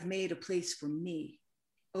they have made a place for me,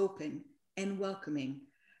 open and welcoming.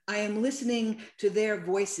 I am listening to their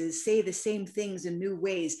voices say the same things in new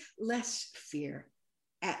ways. Less fear,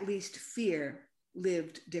 at least fear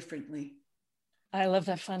lived differently. I love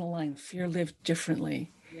that final line, fear lived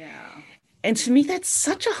differently. Yeah. And to me, that's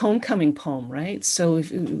such a homecoming poem, right? So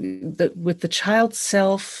with the child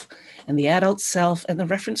self and the adult self and the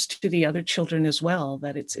reference to the other children as well,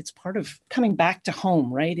 that it's part of coming back to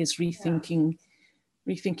home, right? Is rethinking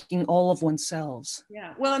all of oneself.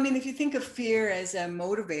 Yeah. Well, I mean, if you think of fear as a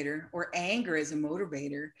motivator or anger as a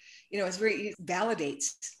motivator, it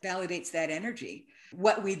validates that energy.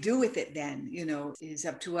 What we do with it then, is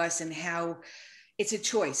up to us, and how it's a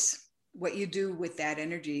choice. What you do with that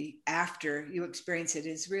energy after you experience it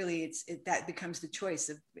is really, that becomes the choice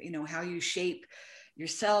of, how you shape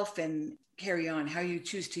yourself and carry on, how you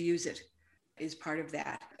choose to use it is part of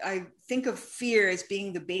that. I think of fear as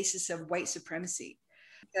being the basis of white supremacy,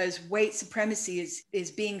 because white supremacy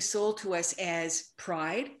is being sold to us as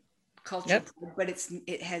pride, cultural pride, but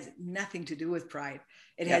it has nothing to do with pride.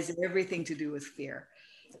 It has everything to do with fear.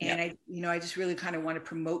 And I just really kind of want to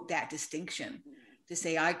promote that distinction, to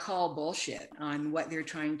say I call bullshit on what they're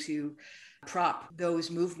trying to prop those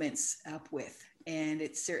movements up with. And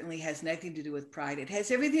it certainly has nothing to do with pride. It has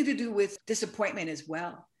everything to do with disappointment as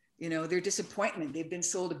well. Their disappointment. They've been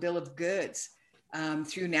sold a bill of goods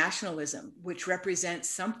through nationalism, which represents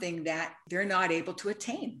something that they're not able to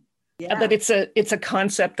attain. Yeah. But it's a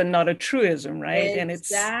concept and not a truism, right?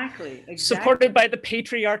 Exactly. And it's supported by the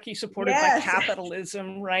patriarchy, supported by Yes.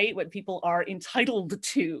 capitalism, right? What people are entitled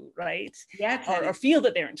to, right? Yeah, or feel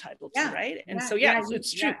that they're entitled to, right? And so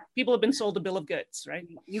it's true. People have been sold a bill of goods, right?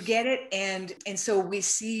 You get it. And so we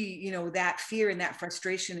see, that fear and that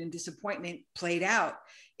frustration and disappointment played out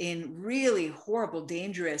in really horrible,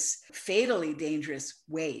 dangerous, fatally dangerous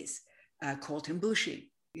ways. Colton Bushey,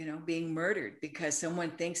 being murdered because someone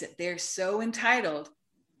thinks that they're so entitled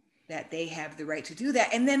that they have the right to do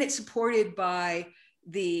that. And then it's supported by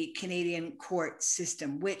the Canadian court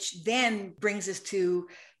system, which then brings us to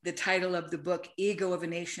the title of the book, Ego of a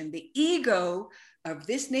Nation. The ego of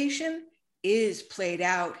this nation is played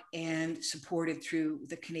out and supported through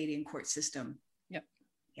the Canadian court system. Yep.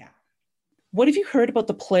 Yeah. What have you heard about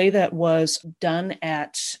the play that was done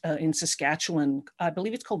in Saskatchewan? I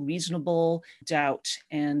believe it's called Reasonable Doubt,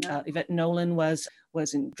 and Yvette Nolan was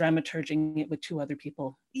in dramaturging it with two other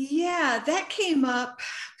people. Yeah, that came up,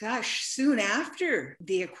 soon after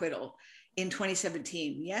the acquittal in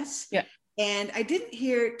 2017. Yes. Yeah. And I didn't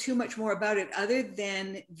hear too much more about it, other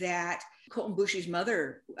than that Colton Bushey's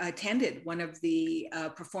mother attended one of the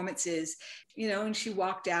performances, and she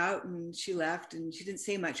walked out and she left and she didn't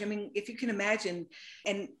say much. I mean, if you can imagine,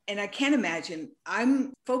 and I can imagine,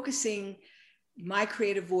 I'm focusing my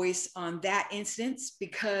creative voice on that instance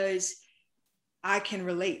because I can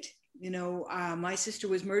relate. My sister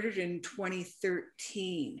was murdered in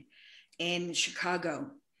 2013 in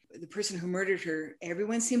Chicago. The person who murdered her,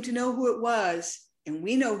 everyone seemed to know who it was, and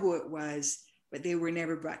we know who it was, but they were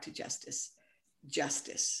never brought to justice.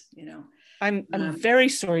 I'm very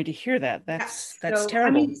sorry to hear that. That's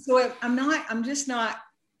terrible. I'm just not,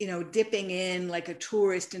 dipping in like a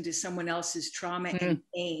tourist into someone else's trauma and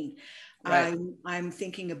pain. Right. I'm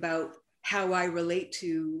thinking about how I relate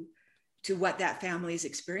to what that family is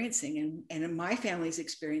experiencing, and my family is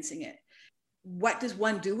experiencing it. What does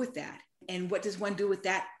one do with that? And what does one do with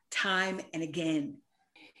that time and again?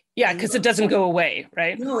 Yeah, And because it doesn't go away,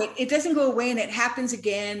 right? no, it doesn't go away, and it happens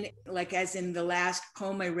again, like as in the last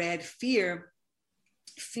poem I read, fear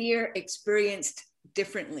experienced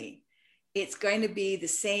differently. It's going to be the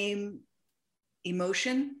same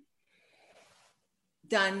emotion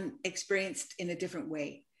experienced in a different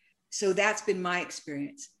way. So that's been my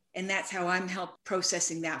experience. And that's how I'm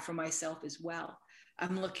processing that for myself as well.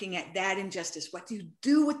 I'm looking at that injustice. What do you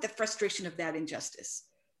do with the frustration of that injustice?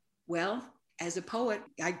 Well, as a poet,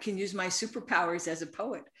 I can use my superpowers as a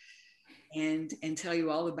poet and tell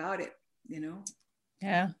you all about it, you know?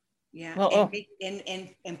 Yeah. Yeah. Well,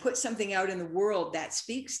 and put something out in the world that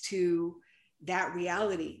speaks to that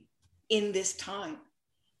reality in this time.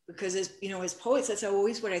 Because as you know, as poets, that's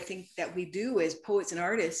always what I think that we do as poets and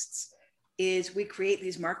artists is we create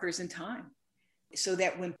these markers in time so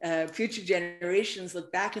that when future generations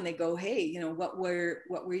look back and they go, hey, you know, what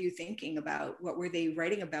were you thinking about? What were they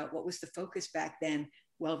writing about? What was the focus back then?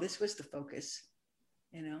 Well, this was the focus,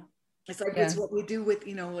 you know. It's like it's what we do with,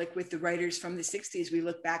 you know, like with the writers from the 60s. We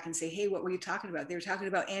look back and say, hey, what were you talking about? They were talking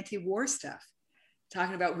about anti-war stuff,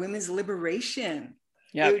 talking about women's liberation.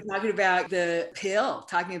 Yep. They were talking about the pill,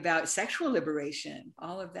 talking about sexual liberation,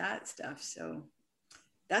 all of that stuff. So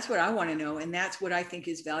that's what I want to know. And that's what I think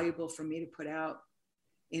is valuable for me to put out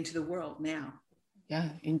into the world now. Yeah,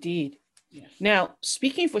 indeed. Yes. Now,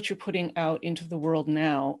 speaking of what you're putting out into the world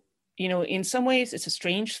now, you know, in some ways, it's a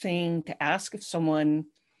strange thing to ask of someone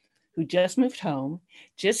who just moved home,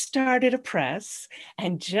 just started a press,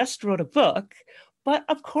 and just wrote a book. But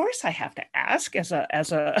of course, I have to ask, as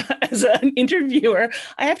an interviewer,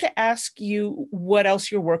 I have to ask you what else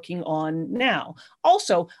you're working on now.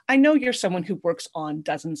 Also, I know you're someone who works on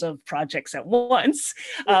dozens of projects at once.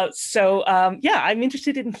 Yeah, I'm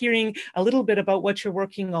interested in hearing a little bit about what you're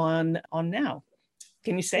working on now.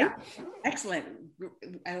 Can you say? Yeah. Excellent.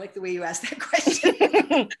 I like the way you asked that question.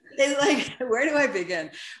 It's like, where do I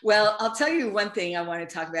begin? Well, I'll tell you one thing I want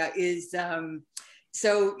to talk about is,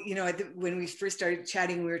 so, you know, when we first started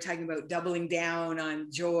chatting, we were talking about doubling down on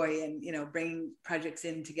joy and, you know, bringing projects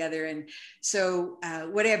in together. And so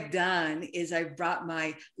what I've done is I've brought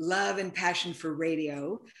my love and passion for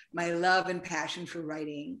radio, my love and passion for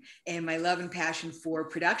writing, and my love and passion for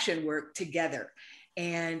production work together.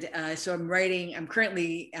 And so I'm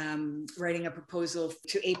currently writing a proposal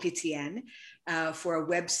to APTN for a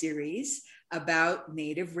web series about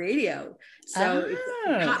Native radio. So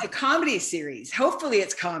it's a comedy series. Hopefully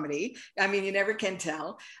it's comedy. I mean, you never can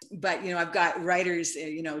tell, but, you know, I've got writers,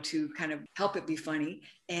 you know, to kind of help it be funny.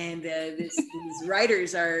 And these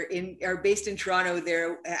writers are based in Toronto.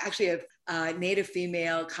 They're actually a Native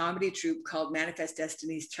female comedy troupe called Manifest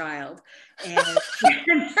Destiny's Child. And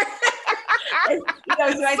you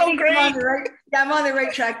know, so I think great. I'm on the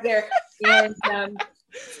right track there. And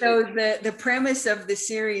so the premise of the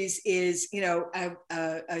series is, you know,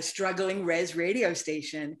 a struggling res radio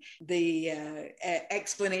station, the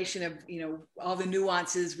explanation of, you know, all the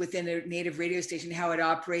nuances within a Native radio station, how it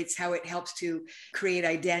operates, how it helps to create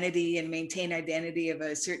identity and maintain identity of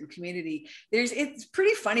a certain community. It's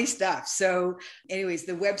pretty funny stuff. So anyways,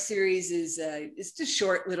 the web series is it's a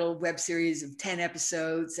short little web series of 10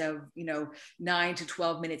 episodes of, you know, 9 to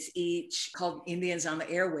 12 minutes each, called Indians on the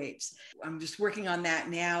Airwaves. I'm just working on that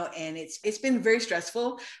now, and it's been very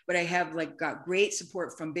stressful, but I have got great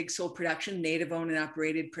support from Big Soul Production, Native owned and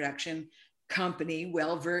operated production company,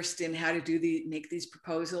 well versed in how to make these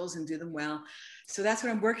proposals and do them well. So that's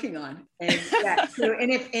what I'm working on. And yeah,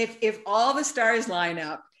 and if all the stars line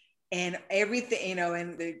up and everything, you know,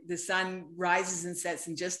 and the sun rises and sets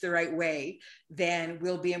in just the right way, then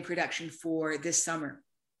we'll be in production for this summer.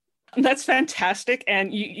 That's fantastic.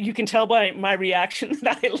 And you can tell by my reaction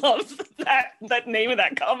that I love that name of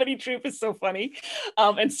that comedy troupe is so funny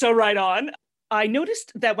and so right on. I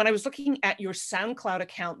noticed that when I was looking at your SoundCloud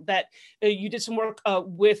account that you did some work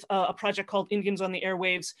with a project called Indians on the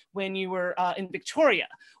Airwaves when you were in Victoria.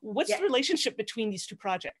 What's the relationship between these two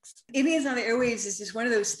projects? Indians on the Airwaves is just one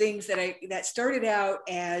of those things that started out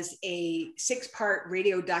as a 6-part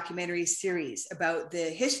radio documentary series about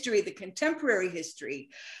the contemporary history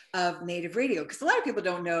of Native radio. Because a lot of people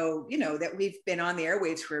don't know, you know, that we've been on the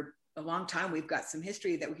airwaves for a long time. We've got some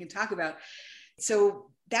history that we can talk about. So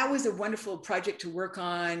that was a wonderful project to work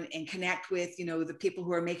on and connect with, you know, the people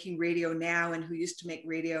who are making radio now and who used to make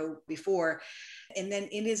radio before. And then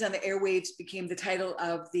Indians on the Airwaves became the title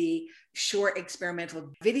of the short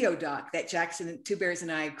experimental video doc that Jackson Two Bears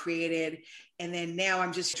and I created And then now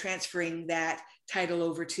I'm just transferring that title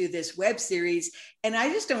over to this web series. And I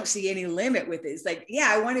just don't see any limit with it. It's like, yeah,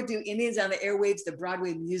 I want to do Indians on the Airwaves, the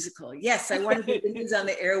Broadway musical. Yes, I want to do Indians on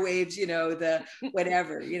the Airwaves, the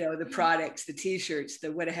whatever, the products, the t-shirts,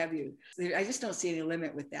 the what have you. I just don't see any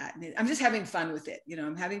limit with that. And I'm just having fun with it.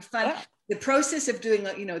 I'm having fun. Yeah. The process of doing,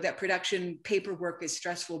 that production paperwork is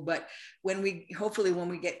stressful, but when we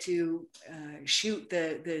get to shoot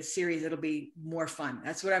the series, it'll be more fun.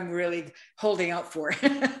 That's what I'm really holding out for.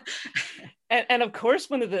 And of course,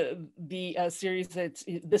 one of the series that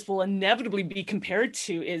this will inevitably be compared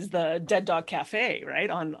to is the Dead Dog Cafe, right,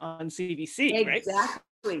 on CBC, right?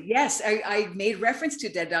 Exactly. Yes, I made reference to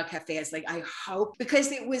Dead Dog Cafe. It's like, I hope, because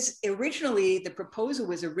the proposal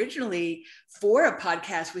was originally for a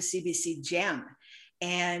podcast with CBC Gem.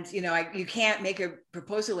 And, you can't make a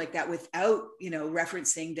proposal like that without,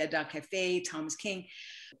 referencing Dead Dog Cafe, Thomas King.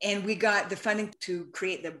 And we got the funding to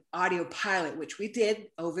create the audio pilot, which we did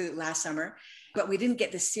over the last summer, but we didn't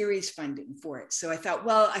get the series funding for it. So I thought,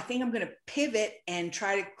 well, I think I'm going to pivot and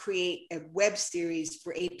try to create a web series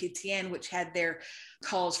for APTN, which had their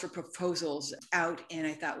calls for proposals out. And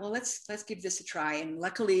I thought, well, let's give this a try. And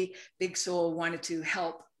luckily, Big Soul wanted to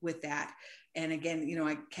help with that. And again,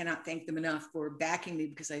 I cannot thank them enough for backing me,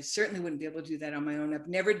 because I certainly wouldn't be able to do that on my own. I've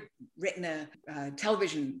never written a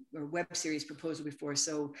television or web series proposal before.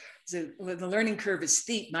 So the learning curve is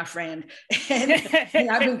steep, my friend. And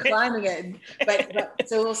I've been climbing it. But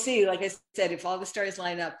so we'll see. Like I said, if all the stars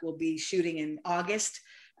line up, we'll be shooting in August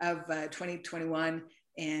of 2021.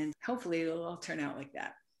 And hopefully it'll all turn out like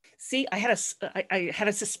that. See, I had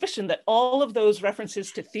a suspicion that all of those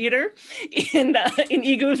references to theater in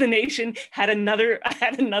Ego of the Nation had another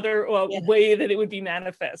way that it would be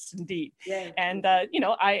manifest, indeed. Yeah. And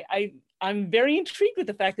I'm very intrigued with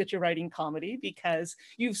the fact that you're writing comedy, because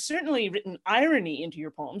you've certainly written irony into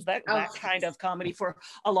your poems, that kind of comedy for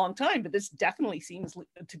a long time, but this definitely seems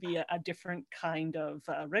to be a different kind of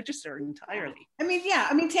register entirely.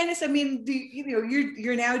 Tanis,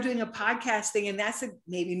 you're now doing a podcast thing, and that's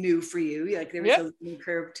maybe new for you. Like there was a learning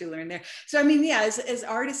curve to learn there. So, as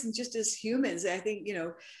artists and just as humans, I think,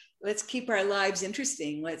 let's keep our lives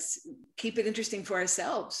interesting. Let's keep it interesting for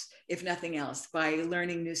ourselves, if nothing else, by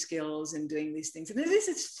learning new skills and doing these things. And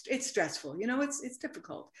it's stressful, it's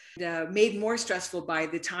difficult. Made more stressful by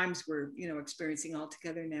the times we're, experiencing all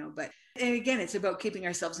together now. And again, it's about keeping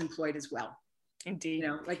ourselves employed as well. Indeed.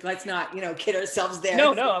 Let's not, kid ourselves there.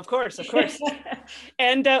 No, of course.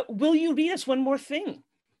 And will you read us one more thing?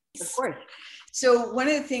 Of course. So one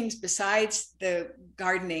of the things besides the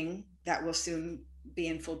gardening that will soon be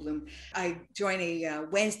in full bloom, I join a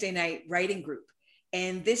Wednesday night writing group.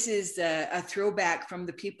 And this is a throwback from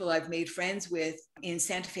the people I've made friends with in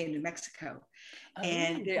Santa Fe, New Mexico.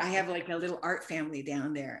 And I have like a little art family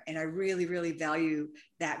down there. And I really, really value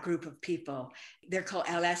that group of people. They're called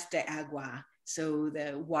Alas de Agua. So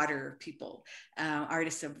the water people,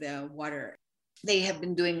 artists of the water. They have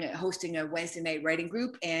been hosting a Wednesday night writing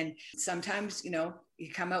group. And sometimes, you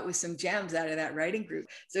come out with some gems out of that writing group.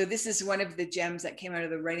 So this is one of the gems that came out of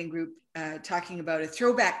the writing group, talking about a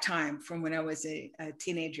throwback time from when I was a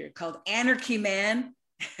teenager, called Anarchy Man.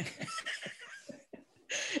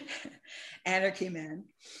 Anarchy Man.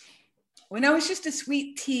 When I was just a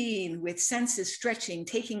sweet teen with senses stretching,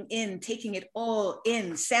 taking it all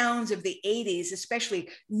in, sounds of the 80s, especially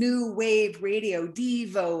new wave radio,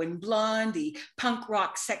 Devo and Blondie, punk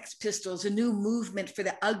rock, Sex Pistols, a new movement for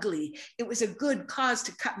the ugly. It was a good cause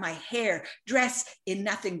to cut my hair, dress in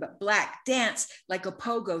nothing but black, dance like a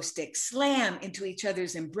pogo stick, slam into each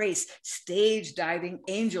other's embrace, stage diving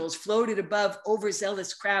angels floated above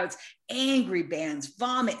overzealous crowds, angry bands,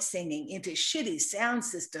 vomit singing into shitty sound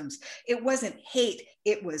systems. It wasn't hate,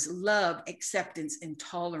 it was love, acceptance, and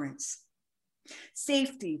tolerance.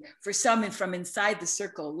 Safety for some and from inside the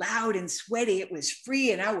circle, loud and sweaty. It was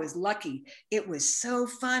free and I was lucky. It was so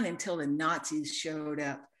fun until the Nazis showed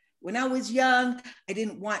up. When I was young, I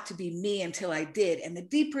didn't want to be me until I did. And the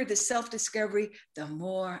deeper the self-discovery, the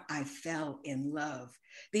more I fell in love.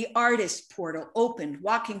 The artist portal opened.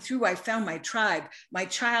 Walking through, I found my tribe, my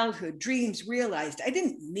childhood dreams realized. I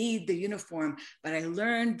didn't need the uniform, but I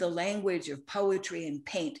learned the language of poetry and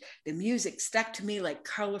paint. The music stuck to me like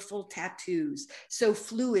colorful tattoos. So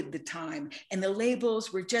fluid the time, and the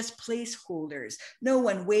labels were just placeholders. No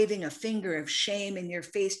one waving a finger of shame in your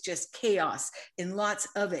face, just chaos and lots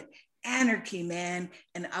of it. Anarchy, man,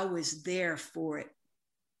 and I was there for it.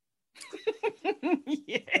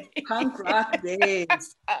 Punk rock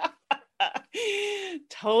days.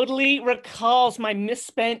 Totally recalls my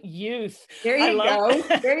misspent youth. There you go.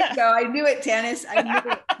 There you go. I knew it, Tanis. I knew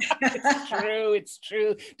it. It's true. It's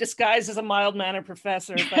true. Disguised as a mild-mannered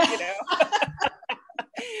professor, but you know.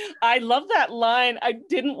 I love that line. I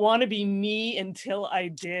didn't want to be me until I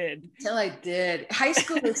did. Until I did. High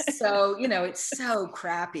school is so, you know, it's so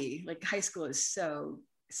crappy. Like high school is so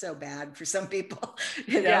bad for some people,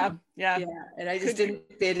 you know? Yeah. And I just didn't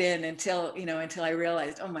fit in until I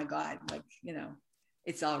realized, oh my God, like, you know,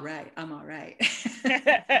 it's all right. I'm all right.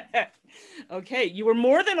 Okay. You were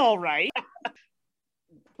more than all right.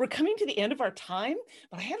 We're coming to the end of our time,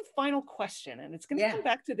 but I have a final question, and it's going to come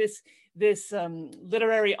back to this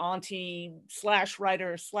literary auntie /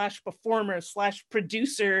 writer / performer /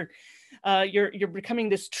 producer. You're becoming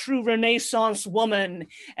this true Renaissance woman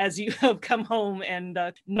as you have come home and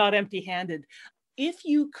not empty-handed. If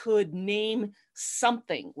you could name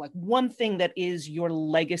something, like one thing that is your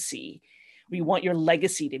legacy, or you want your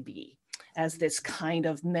legacy to be, as this kind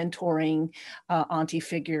of mentoring auntie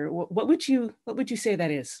figure, what would you say that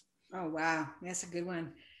is? Oh, wow. That's a good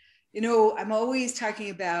one. You know, I'm always talking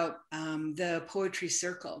about the poetry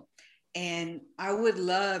circle, and I would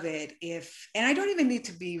love it if, and I don't even need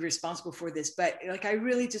to be responsible for this, but like, I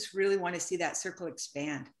really want to see that circle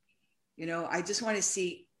expand. You know, I just want to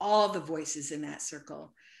see all the voices in that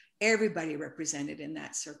circle, everybody represented in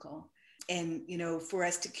that circle. And, you know, for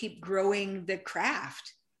us to keep growing the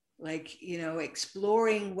craft, like, you know,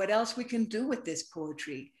 exploring what else we can do with this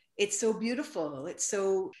poetry. It's so beautiful. It's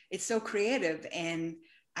so creative. And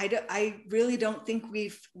I really don't think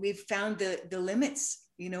we've found the limits.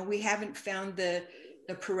 You know, we haven't found the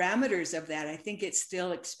parameters of that. I think it's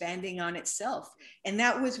still expanding on itself. And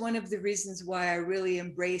that was one of the reasons why I really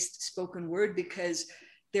embraced spoken word, because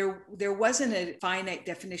there wasn't a finite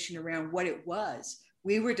definition around what it was.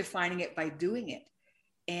 We were defining it by doing it.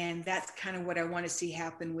 And that's kind of what I want to see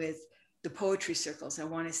happen with the poetry circles. I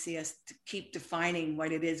want to see us to keep defining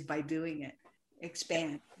what it is by doing it.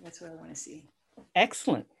 Expand. That's what I want to see.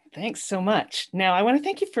 Excellent. Thanks so much. Now, I want to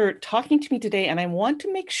thank you for talking to me today. And I want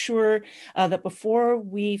to make sure that before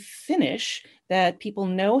we finish, that people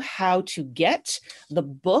know how to get the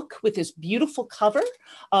book with this beautiful cover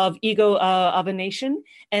of Ego of a Nation,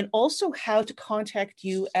 and also how to contact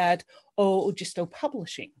you at Ogisto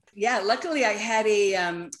Publishing. Yeah, luckily I had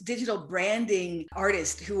a digital branding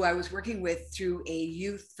artist who I was working with through a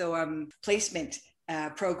youth placement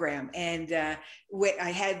program, and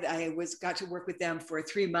got to work with them for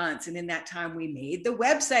 3 months, and in that time we made the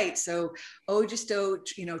website. So Ogisto,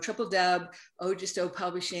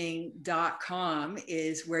 www.ogistopublishing.com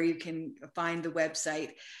is where you can find the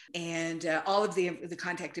website, and all of the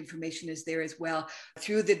contact information is there as well.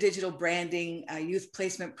 Through the digital branding youth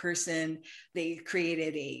placement person, they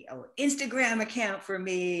created a Instagram account for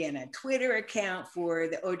me and a Twitter account for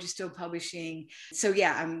the Ogisto Publishing. So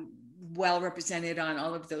yeah, I'm well represented on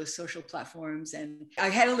all of those social platforms. And I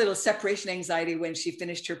had a little separation anxiety when she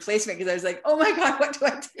finished her placement, because I was like, oh my God, what do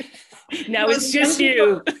I do? Now it's just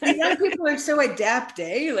you. The young people are so adept,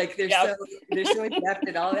 eh? Like they're so adept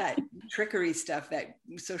at all that trickery stuff, that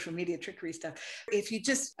social media trickery stuff. If you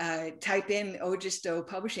just type in Ogisto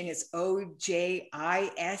Publishing, it's Ojistoh, I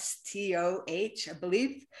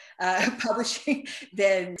believe, publishing,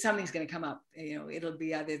 then something's going to come up. You know, it'll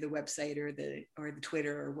be either the website or the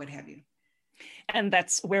Twitter or what have you. And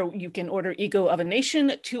that's where you can order Ego of a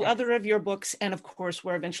Nation, 2 other of your books, and of course,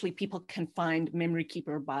 where eventually people can find Memory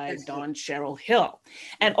Keeper by Dawn Cheryl Hill.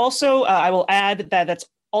 And also, I will add that that's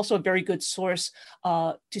also a very good source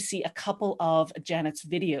to see a couple of Janet's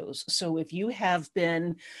videos. So if you have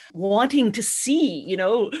been wanting to see, you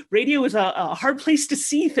know, radio is a hard place to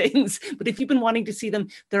see things, but if you've been wanting to see them,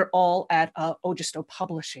 they're all at Ogisto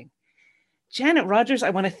Publishing. Janet Rogers, I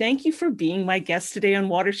want to thank you for being my guest today on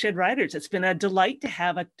Watershed Writers. It's been a delight to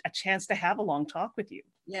have a chance to have a long talk with you.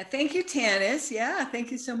 Yeah, thank you, Tanis. Yeah,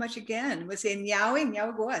 thank you so much again. Was in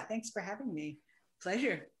Nyawa. Thanks for having me.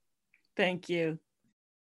 Pleasure. Thank you.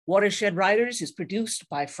 Watershed Writers is produced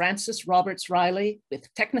by Francis Roberts Riley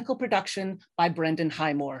with technical production by Brendan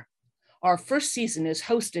Highmore. Our first season is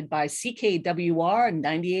hosted by CKWR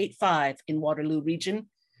 98.5 in Waterloo Region,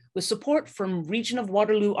 with support from Region of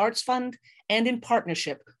Waterloo Arts Fund and in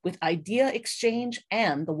partnership with Idea Exchange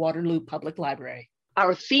and the Waterloo Public Library.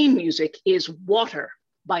 Our theme music is Water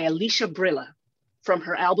by Alicia Brilla from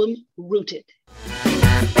her album Rooted.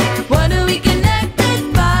 What are we connected?